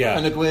league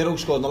and Aguero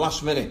scored in the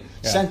last minute,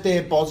 sent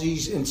their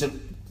bodies into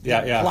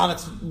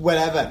planets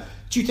wherever.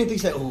 Do you think they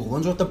say, I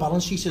wonder what the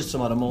balance sheet is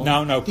tomorrow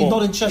morning? No. They're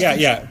not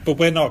interested. But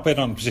we're not in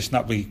a position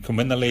that we can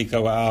win the league,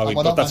 though, are we?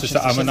 We're not Manchester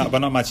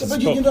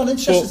City. But you're not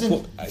interested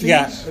in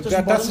fees.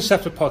 That's a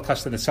separate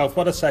podcast in itself.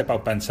 What I'd say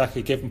about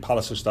Benteke, given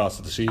Palace have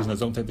started the season, I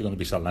don't think they're going to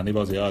be selling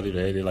anybody, are they,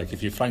 really? Like,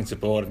 if you're Frank de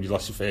Boer and you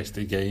lost your first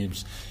 3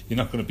 games, you're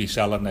not going to be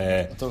selling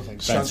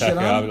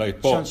Benteke, are we?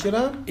 Like,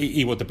 but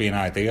he would have been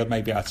ideal,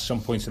 maybe at some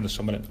point in the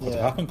summer it could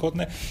have happened,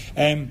 couldn't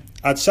it?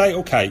 I'd say,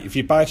 okay, if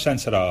you buy a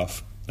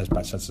centre-half,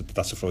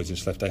 that's a Freudian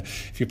slip there.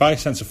 If you buy a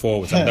centre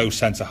forward and no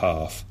centre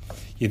half,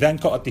 you then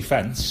got a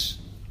defence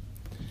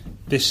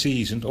this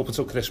season up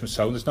until Christmas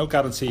zone. There's no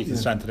guarantee you can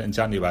centre it in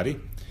January.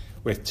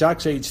 With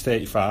Jags age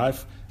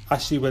 35,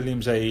 Ashley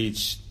Williams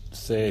age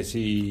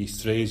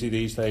 33 is he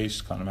these days?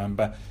 Can't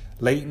remember.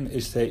 Leighton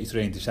is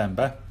 33 in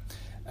December.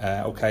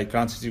 Okay,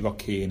 granted you've got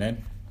Keane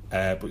in,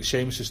 but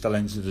Seamus is still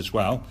injured as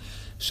well.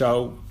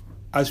 So,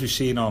 as we've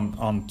seen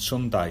on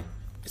Sunday,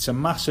 it's a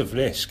massive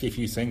risk if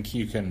you think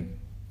you can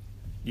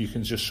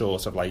just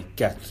sort of like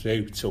get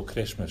through till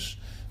Christmas.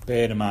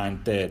 Bear in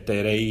mind their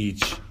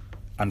age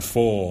and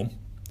form,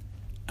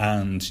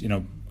 and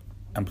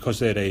because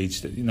their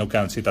age,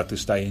 guaranteed that they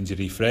stay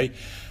injury free.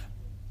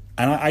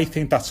 And I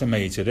think that's a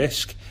major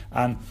risk.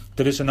 And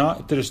there is an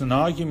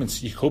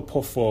argument you could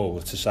put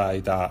forward to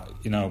say that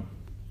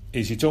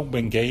is you don't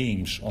win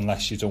games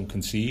unless you don't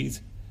concede.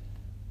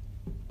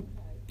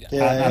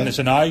 And there's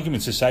an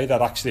argument to say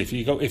that actually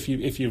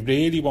if you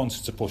really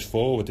wanted to push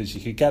forward, is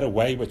you could get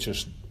away with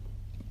just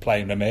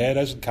playing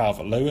Ramirez and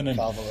Calvert-Lewin and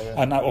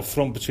that up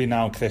front between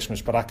now and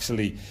Christmas, but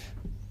actually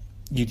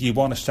you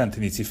want to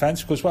strengthen your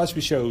defence, because as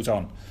we showed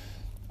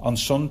on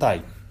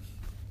Sunday,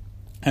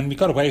 and we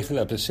got away with a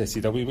little bit of City,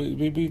 though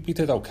we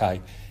did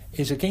okay,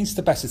 is against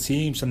the better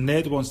teams, and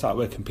they're the ones that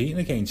we're competing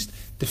against.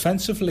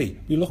 Defensively,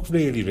 we look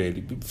really,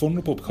 really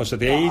vulnerable because of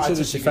the age of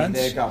the defence.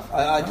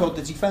 I thought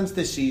the defence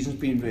this season's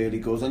been really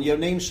good, and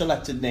your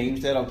selected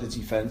names there out the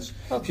defence.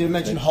 If you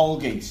mentioned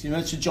Holgate, you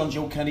mentioned John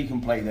Joe Kenny can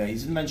play there, you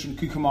didn't mention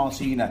Cuca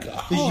Martina.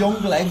 There's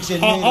young legs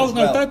in there as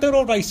well. They're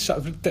all right.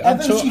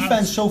 Everton's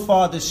defence so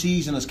far this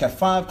season has kept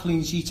 5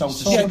 clean sheets out of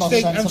 6. I'm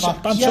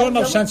talking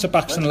about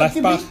centre-backs and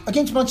left-back.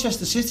 Against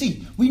Manchester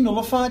City, we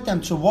nullified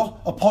them to what?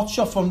 A pot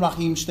shot from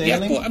Raheem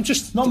Sterling. Yeah,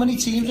 not many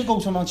teams will go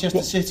to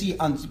Manchester City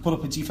and put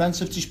up a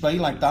defensive display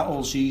like that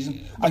all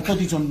season. I thought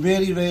he's done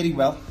really, really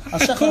well.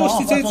 And second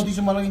half, I thought he's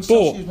done well against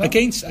Chelsea as well.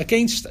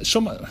 Against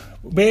some,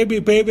 where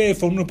we're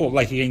vulnerable,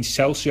 like against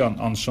Chelsea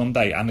on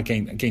Sunday, and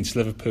against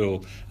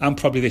Liverpool, and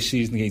probably this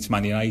season against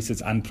Man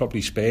United and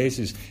probably Spurs,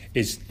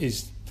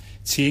 is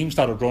teams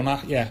that are run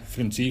at you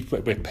from deep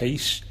with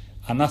pace.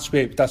 And that's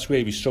where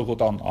we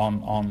struggled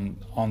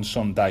on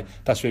Sunday.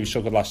 That's where we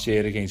struggled last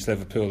year against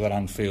Liverpool at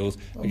Anfield,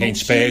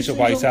 against Spurs at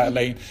White Hart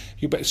Lane.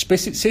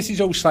 City's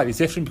always slightly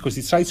different because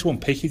they try to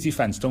unpick your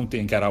defence, don't they,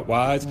 and get out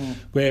wide.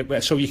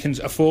 So you can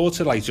afford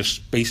to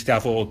just basically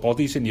have all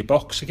bodies in your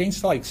box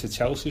against the likes of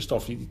Chelsea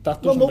stuff.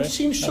 That doesn't most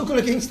teams struggle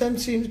against them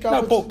teams,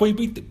 Gareth. No,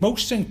 but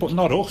most things, but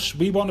not us.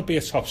 We want to be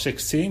a top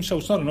 6 team, so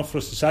it's not enough for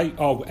us to say,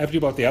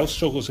 everybody else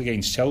struggles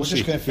against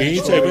Chelsea. We're just going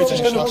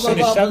to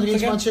finish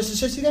against Manchester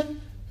City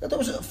then? That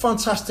was a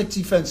fantastic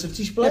defensive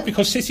display. Yeah,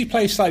 because City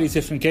play a slightly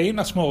different game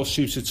that's more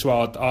suited to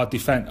our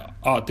defence,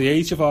 the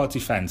age of our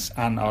defence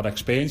and our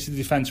experience in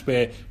the defence,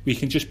 where we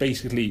can just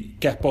basically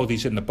get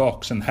bodies in the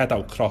box and head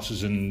out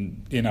crosses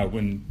and block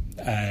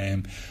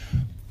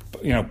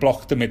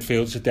the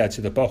midfielders at the edge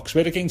of the box.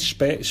 We're against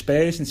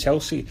Spurs and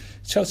Chelsea.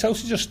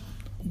 Chelsea just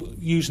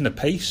using the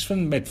pace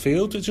from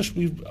midfield.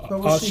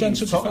 Our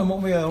sense of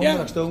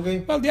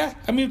defence. Well, yeah.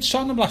 I mean,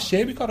 saw them last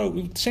year.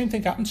 The same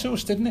thing happened to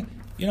us, didn't it?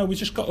 We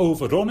just got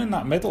overrun in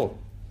that middle.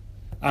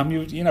 It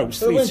was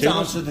 3-2. It went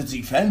down to the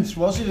defence,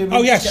 was it?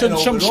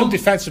 Some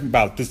defensive.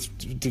 Well,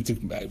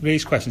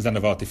 raise questions then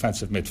about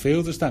defensive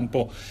midfielders then,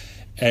 but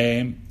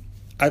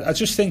I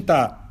just think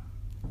that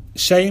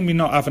saying we're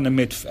not having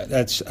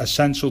a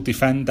central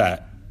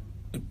defender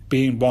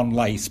being one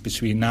light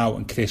between now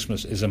and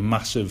Christmas is a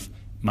massive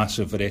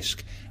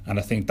risk, and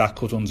I think that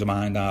could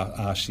undermine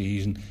our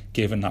season,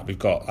 given that we've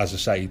got, as I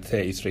say,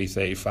 33,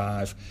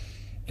 35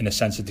 in a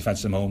sense of defence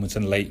at the moment,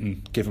 and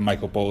Leighton, given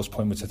Michael Ball's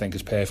point, which I think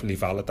is perfectly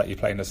valid, that you're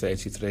playing a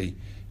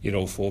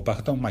 33-year-old full-back.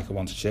 I don't Michael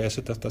want to chase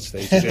it at that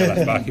stage.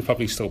 Left back, you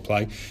probably still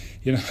play,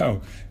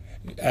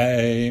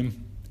 And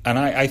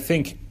I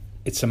think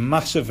it's a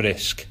massive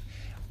risk,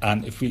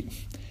 and if it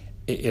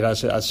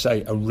has, as I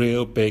say, a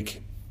real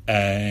big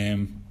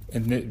issue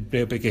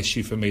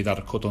for me that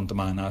it could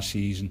undermine our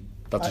season.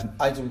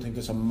 I don't think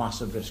it's a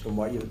massive risk on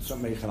what you're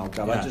making out,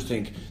 Gav. I just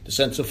think the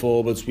centre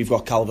forwards, we've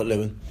got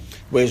Calvert-Lewin,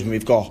 whereas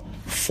we've got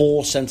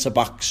 4 centre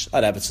backs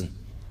at Everton.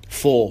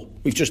 4.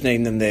 We've just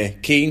named them there: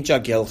 Keane,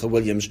 Jagielka,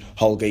 Williams,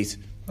 Holgate.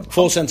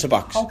 4 centre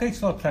backs.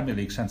 Holgate's not a Premier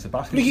League centre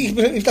back.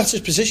 That's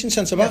his position,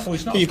 centre back.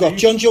 Yeah, you've got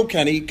John Joe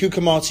Kenny,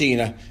 Cuca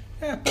Martina,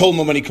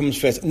 Coleman when he comes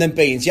fit, and then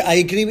Baines. Yeah, I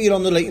agree with you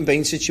on the Leighton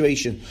Baines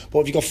situation, but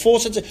if you've got 4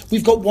 centre,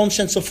 we've got 1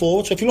 centre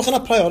forward. So if you're looking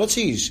at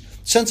priorities,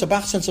 centre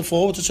back, centre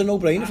forward, it's a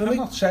no-brainer for me.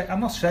 I'm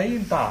not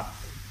saying that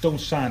don't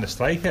sign a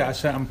striker.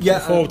 I'm putting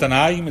forward an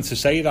argument to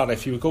say that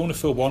if you were going to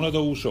fill one of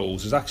those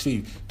roles, there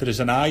is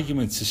an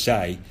argument to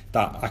say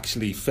that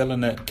actually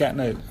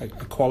getting a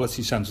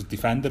quality central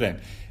defender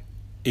in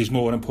is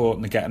more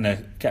important than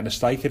getting a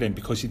striker in,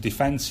 because your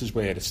defence is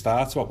where it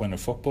starts about winning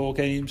football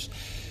games.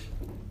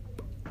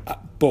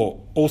 But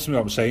ultimately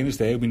what I'm saying is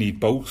we need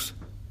both.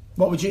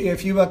 What would you,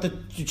 if you had the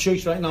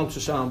choice right now to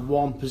sign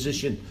one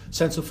position,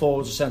 centre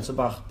forward or centre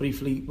back,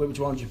 briefly, which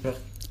one would you pick?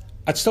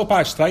 I'd still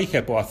buy a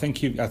striker, but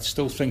I'd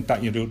still think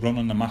that you're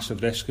running a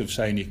massive risk of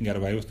saying you can get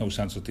away with no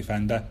central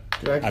defender.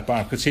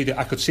 I could see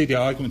the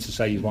argument to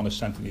say you want a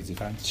central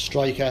defence.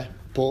 Striker,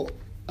 but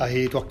I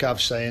heard what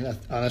Gav's saying, and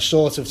I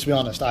sort of, to be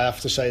honest, I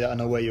have to say that I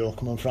know where you're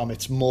coming from.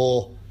 It's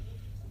more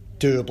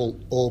doable,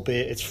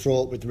 albeit it's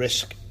fraught with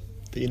risk,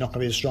 that you're not going to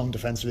be as strong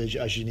defensively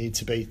as you need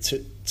to be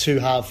to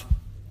have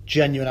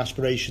genuine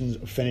aspirations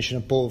of finishing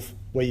above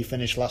where you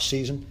finished last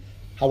season.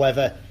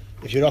 However,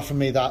 if you're offering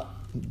me that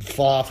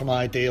far from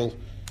ideal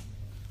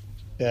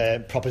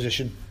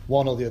proposition,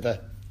 one or the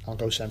other, I'll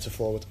go centre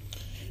forward.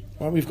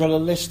 Right, we've got a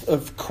list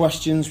of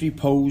questions we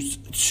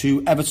posed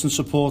to Everton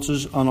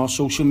supporters on our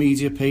social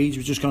media page.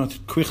 We're just going to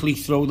quickly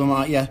throw them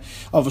at you.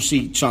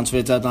 Obviously,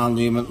 transfer deadline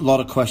looming, a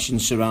lot of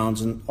questions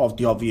surrounding of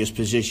the obvious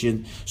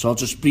position. So I'll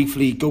just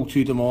briefly go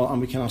through them all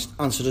and we can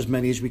answer as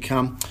many as we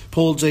can.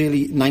 Paul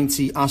Daly,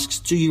 90, asks,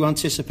 do you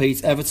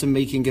anticipate Everton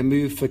making a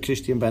move for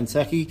Christian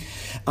Benteke?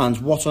 And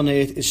what on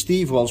earth is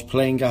Steve Walsh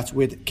playing at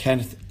with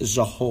Kenneth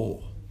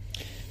Zohore?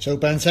 So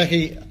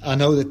Benteke, I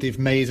know that they've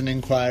made an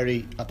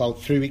inquiry about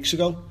 3 weeks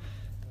ago.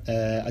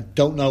 I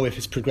don't know if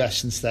it's progressed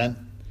since then.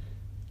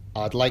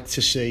 I'd like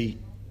to see,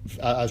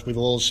 as we've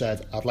all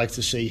said, I'd like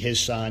to see his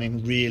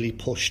signing really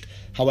pushed.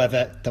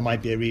 However, there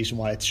might be a reason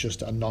why it's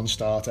just a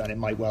non-starter, and it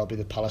might well be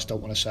that Palace don't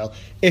want to sell.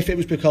 If it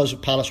was because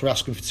Palace were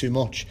asking for too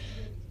much,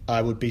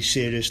 I would be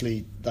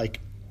seriously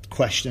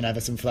questioning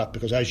Everton for that,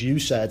 because as you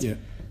said,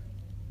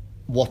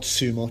 what's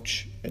too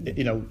much?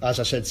 You know, as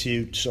I said to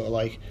you, sort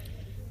of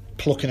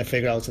plucking a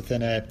figure out of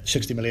thin air,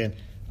 60 million.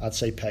 I'd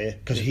say pay it,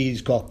 because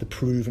he's got the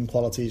proven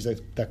qualities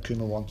that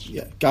Koeman wants.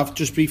 Yeah, Gav,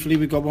 just briefly,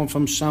 we got one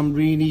from Sam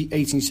Reaney,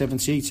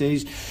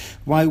 1878.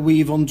 Why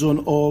we've undone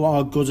all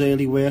our good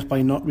early work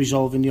by not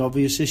resolving the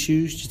obvious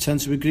issues. Do you tend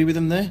to agree with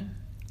him there?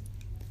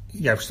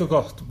 Yeah, we've still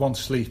got one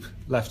sleep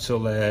left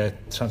till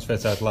transfer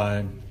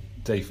deadline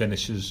day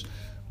finishes,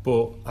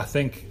 but I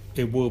think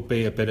it will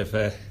be a bit of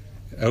a,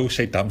 I always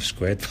say damn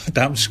squib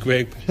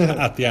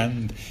at the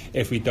end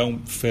if we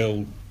don't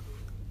fill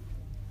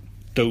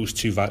those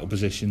 2 vital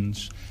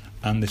positions.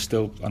 And there's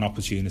still an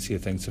opportunity, I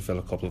think, to fill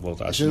a couple of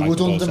others. So it would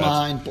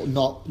undermine, but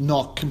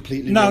not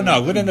completely. No,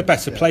 we're in a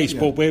better place.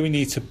 But where we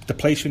need to, the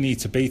place we need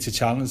to be to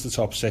challenge the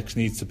top 6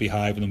 needs to be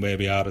higher than where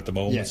we are at the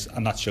moment,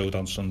 and that showed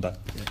on Sunday.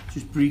 Yeah.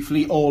 Just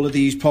briefly, all of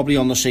these probably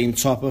on the same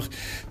topic.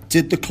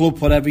 Did the club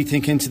put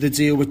everything into the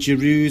deal with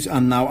Giroud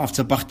and now have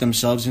to back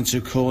themselves into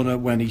a corner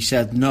when he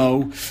said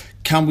no?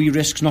 Can we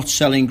risk not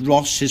selling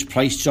Ross, his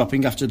price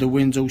dropping after the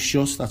window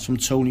shut? That's from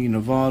Tony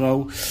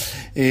Navarro.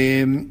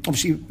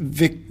 Obviously,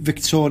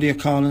 Victoria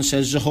Carlin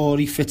says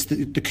Zohore fits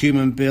the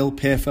Koeman bill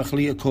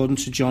perfectly, according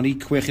to Johnny,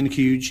 quick and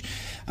huge,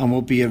 and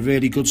will be a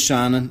really good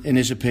signing, in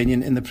his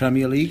opinion, in the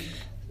Premier League.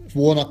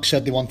 Warnock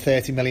said they want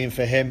 30 million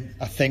for him.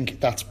 I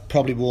think that's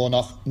probably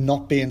Warnock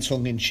not being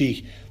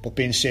tongue-in-cheek, but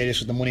being serious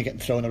with the money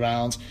getting thrown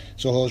around.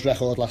 Zohore's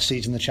record last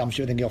season in the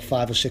Championship, I think he got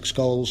 5 or 6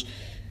 goals.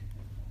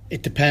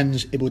 It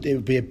depends. It would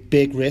be a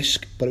big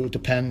risk, but it would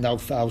depend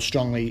how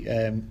strongly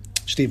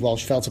Steve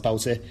Walsh felt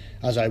about it,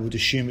 as I would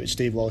assume it's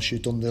Steve Walsh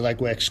who'd done the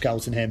legwork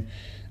scouting him,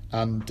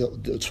 and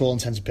to all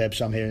intents and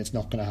purposes I'm hearing it's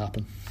not going to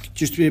happen.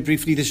 Just very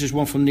briefly, this is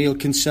one from Neil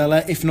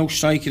Kinsella. If no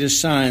striker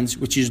is signed,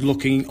 which is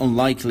looking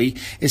unlikely,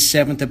 is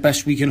 7th the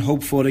best we can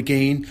hope for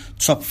again?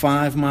 Top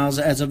 5 miles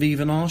ahead of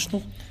even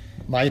Arsenal?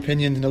 My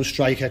opinion, no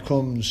striker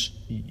comes,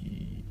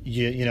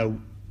 you know,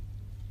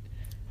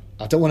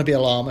 I don't want to be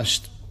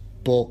alarmist,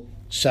 but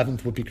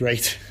 7th would be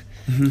great.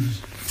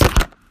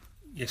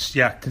 Yes,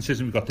 yeah,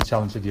 considering we've got the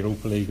challenge of the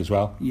Europa League as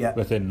well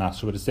within that,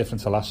 so it's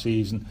different to last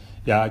season.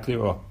 Yeah, I agree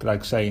with what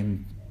Greg's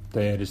saying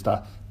there, is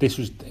that this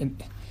was,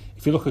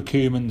 if you look at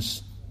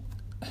Koeman's,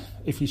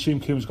 if you assume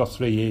Koeman's got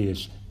 3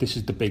 years, this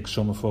is the big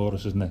summer for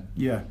us, isn't it?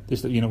 Yeah.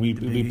 This, you know,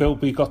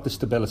 we got the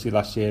stability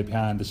last year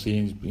behind the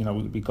scenes, you know,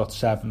 we got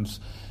 7th,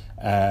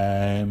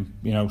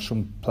 you know,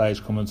 some players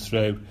coming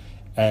through.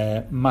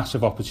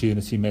 Massive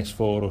opportunity missed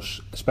for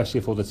us, especially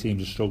if other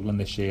teams are struggling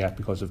this year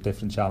because of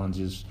different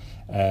challenges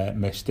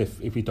missed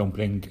if we don't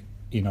bring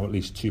at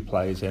least 2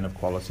 players in of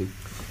quality.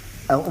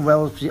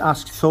 Well,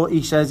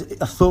 he says,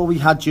 I thought we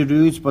had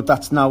Giroud, but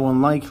that's now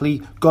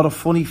unlikely. Got a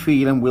funny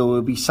feeling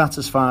we'll be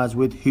satisfied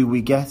with who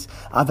we get.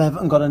 Have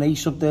Everton got an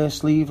ace up their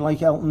sleeve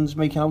like Elton's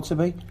making out to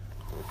be?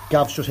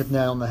 Gav's just hit the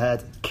nail on the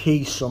head.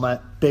 Key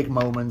summer, big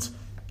moment.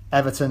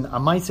 Everton, I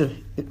might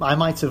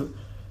have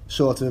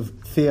sort of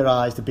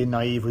theorised of being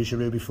naive with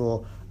Giroud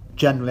before.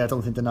 Generally, I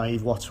don't think they're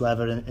naive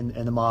whatsoever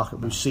in the market.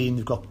 We've seen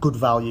they've got good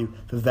value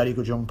for very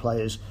good young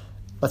players.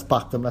 Let's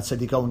back them. Let's say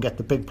they go and get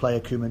the big player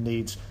Koeman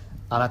needs.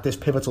 And at this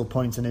pivotal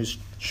point in his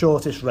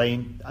shortest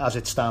reign, as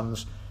it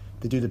stands,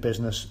 they do the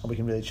business and we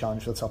can really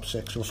challenge for the top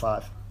 6 or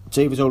 5.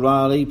 David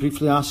O'Reilly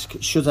briefly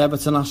asked, should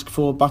Everton ask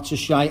for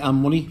Batshuayi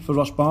and money for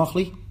Ross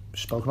Barkley? We've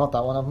spoken about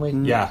that one,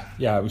 haven't we?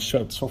 Yeah, we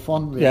should. Tough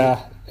one, really.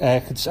 Yeah, I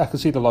can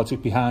see the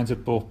logic behind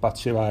it, but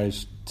Batshuayi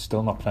is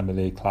still not Premier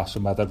League class,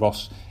 and whether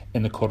Ross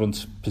in the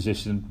current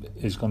position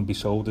is going to be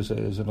sold is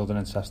another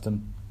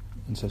interesting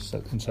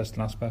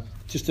aspect.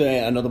 Just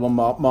another one.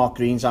 Mark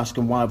Green's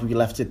asking why have we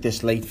left it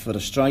this late for a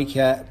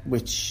striker,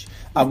 which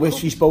I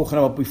wish we've spoken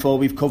about before.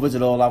 We've covered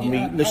it all, haven't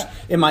we? Listen,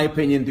 in my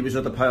opinion, there was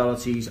other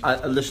priorities.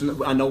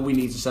 I know we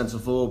need a centre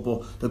forward,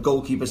 but the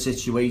goalkeeper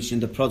situation,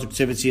 the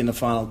productivity in the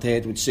final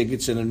third with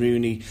Sigurdsson and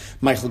Rooney,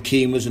 Michael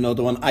Keane was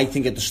another one. I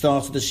think at the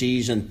start of the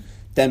season,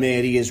 them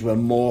areas were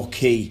more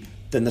key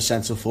than the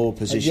centre forward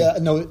position. Yeah,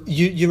 no,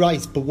 you're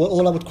right. But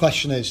all I would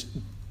question is,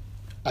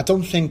 I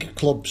don't think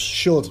clubs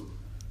should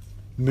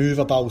move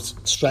about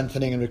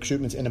strengthening and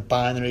recruitment in a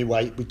binary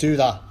way. We do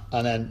that,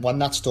 and then when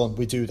that's done,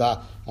 we do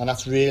that, and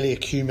that's really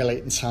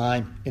accumulating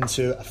time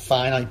into a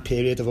finite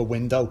period of a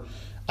window.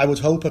 I would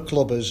hope a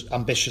club as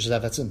ambitious as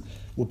Everton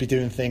would be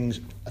doing things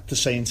at the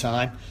same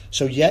time.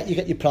 So yeah, you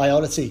get your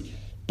priority,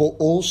 but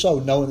also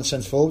knowing the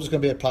centre forward is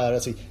going to be a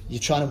priority, you're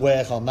trying to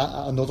work on that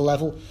at another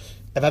level.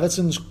 Is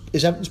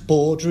Everton's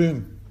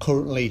boardroom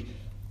currently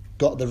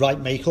got the right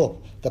makeup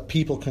that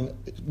people can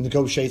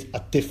negotiate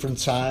at different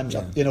times?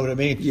 Yeah. You know what I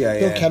mean?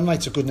 Bill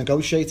Kenwright's a good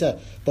negotiator,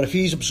 but if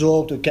he's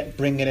absorbed with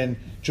bringing in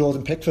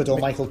Jordan Pickford or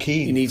Michael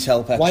Keane, he needs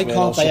help. Why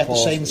can't they at the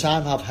same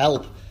time have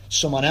help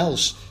someone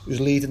else who's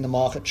leading the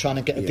market trying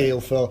to get a deal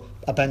for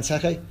a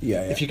Benteke?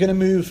 If you're going to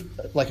move,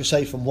 like I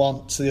say, from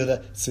one to the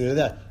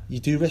other, you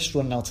do risk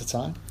running out of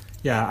time.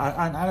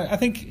 Yeah, I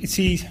think it's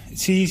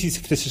easy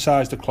to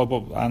criticise the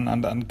club,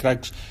 and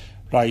Greg's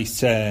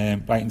right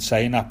in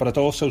saying that, but I'd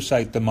also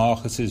say the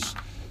market is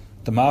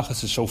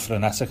so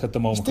frenetic at the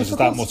moment because there's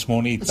that much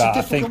money.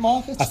 I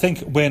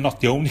think we're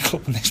not the only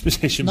club in this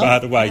position, by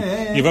the way.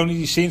 Yeah.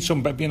 You've seen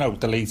some,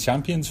 the league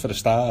champions for the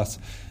start.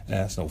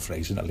 There's no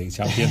phrase in the league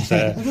champions.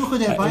 Look at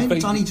their buying,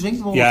 Danny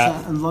Drinkwater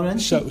and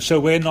Lawrence. So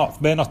we're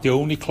not the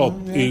only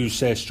club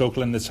who's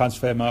struggling in the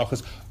transfer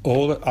market.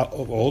 All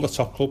the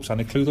top clubs, and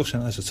include us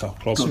in as a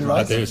top club,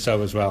 I do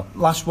so as well.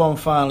 Last one,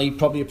 finally,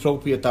 probably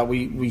appropriate that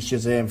we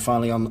should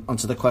finally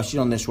onto the question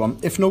on this one.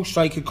 If no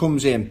striker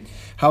comes in,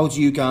 how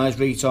do you guys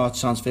rate our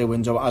transfer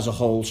window as a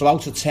whole? So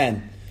out of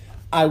 10,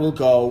 I will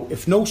go,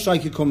 if no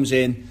striker comes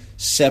in,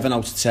 7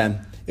 out of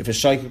 10. If a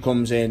striker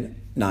comes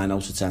in, 9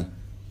 out of 10.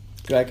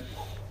 Greg?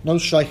 No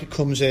striker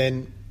comes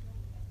in.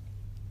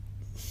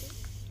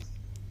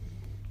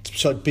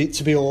 So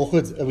to be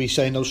awkward, are we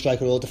saying no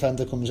striker or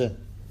defender comes in?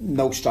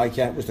 No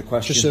striker was the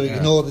question. Just so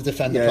ignore the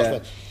defender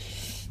prospect.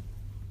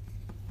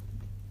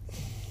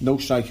 No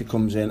striker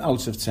comes in,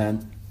 out of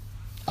 10.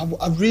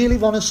 I really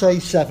want to say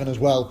 7 as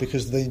well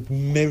because of the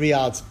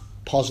myriad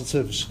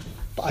positives,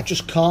 but I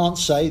just can't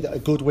say that a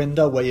good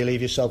window where you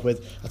leave yourself with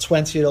a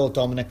 20-year-old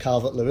Dominic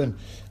Calvert-Lewin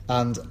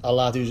and a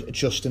lad who's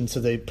adjusting to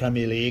the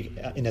Premier League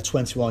in a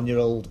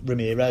 21-year-old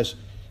Ramirez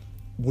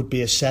would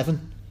be a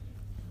 7.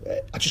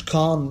 I just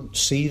can't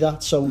see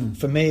that. So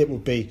for me it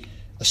would be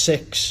a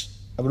 6,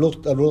 a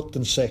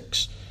reluctant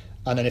 6,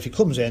 and then if he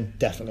comes in,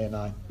 definitely a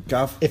 9.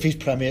 Gav? If he's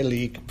Premier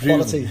League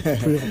quality,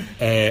 proven.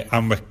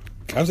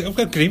 I've got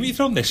to agree with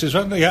you on this as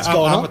well. Yeah,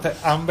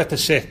 I'm with the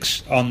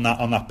 6 on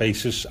that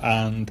basis,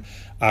 and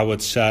I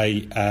would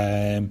say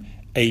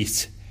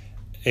 8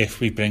 if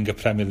we bring a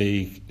Premier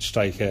League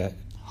striker.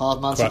 Hard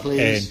man to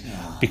please.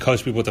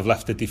 Because we would have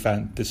left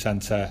the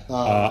centre,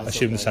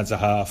 assuming the centre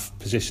half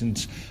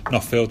positions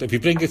not filled. If you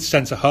bring a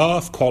centre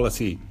half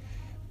quality,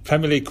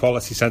 Premier League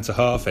quality centre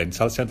half in,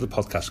 tell us the end of the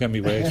podcast, get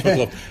me words, but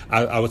look,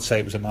 I would say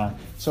it was a 9.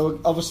 So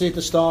obviously at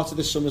the start of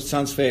this summer's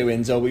transfer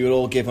window, we were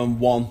all given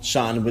one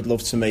signing we'd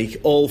love to make.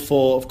 All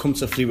 4 have come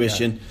to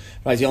fruition.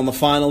 Right, on the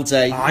final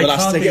day, we'll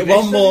ask to get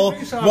one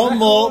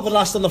more, we'll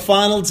ask on the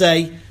final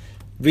day.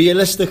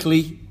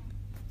 Realistically,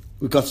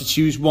 we've got to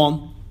choose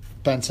one.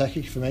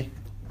 Benteke for me.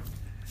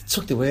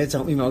 Took the words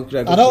out of me mouth,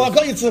 Greg. I know, I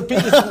got you to the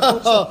bit.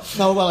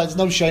 No, well, there's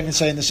no shame in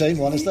saying the same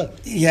one, is there?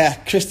 Yeah,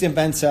 Christian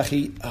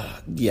Benteke.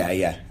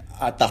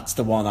 That's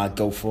the one I'd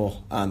go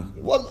for. And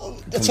well,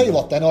 I'll tell you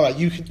what then. All right,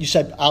 you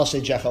said I'll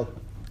say Dzeko.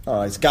 All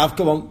right, Gav,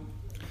 come on.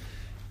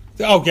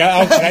 Oh,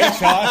 great,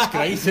 that's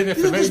great, isn't it,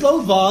 for me? There's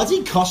no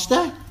Vardy,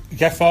 Costa.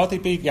 Yeah,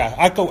 Vardy be. Yeah,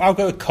 I'll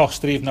go with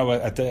Costa, even though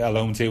a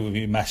loan deal would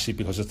be messy,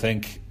 because I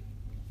think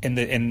in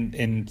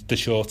the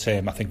short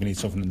term, I think we need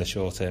something in the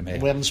short term here.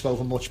 We haven't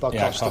spoken much about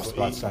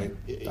Costa.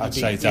 I'd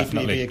say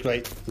definitely. He'd be a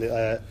great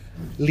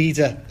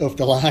leader of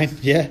the line.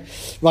 Yeah,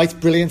 right,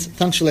 brilliant.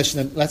 Thanks for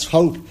listening. Let's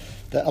hope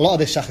that a lot of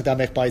this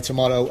academic by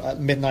tomorrow at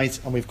midnight,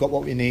 and we've got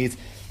what we need.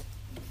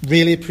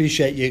 Really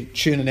appreciate you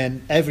tuning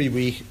in every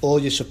week, all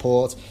your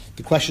support.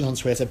 The questions on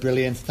Twitter,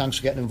 brilliant. Thanks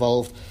for getting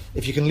involved.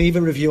 If you can leave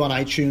a review on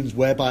iTunes,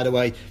 where, by the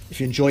way,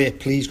 if you enjoy it,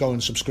 please go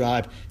and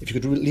subscribe. If you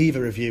could leave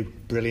a review,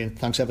 brilliant.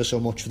 Thanks ever so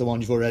much for the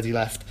one you've already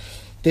left.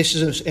 This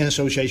is in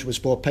association with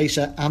Sport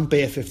Pacer and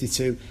Beer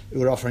 52,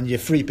 who are offering you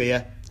free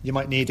beer. You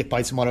might need it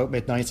by tomorrow at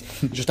midnight.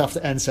 You just have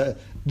to enter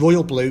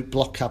Royal Blue,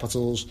 block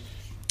capitals,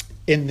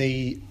 in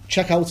the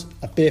checkout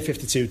at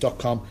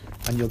beer52.com,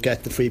 and you'll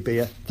get the free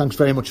beer. Thanks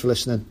very much for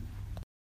listening.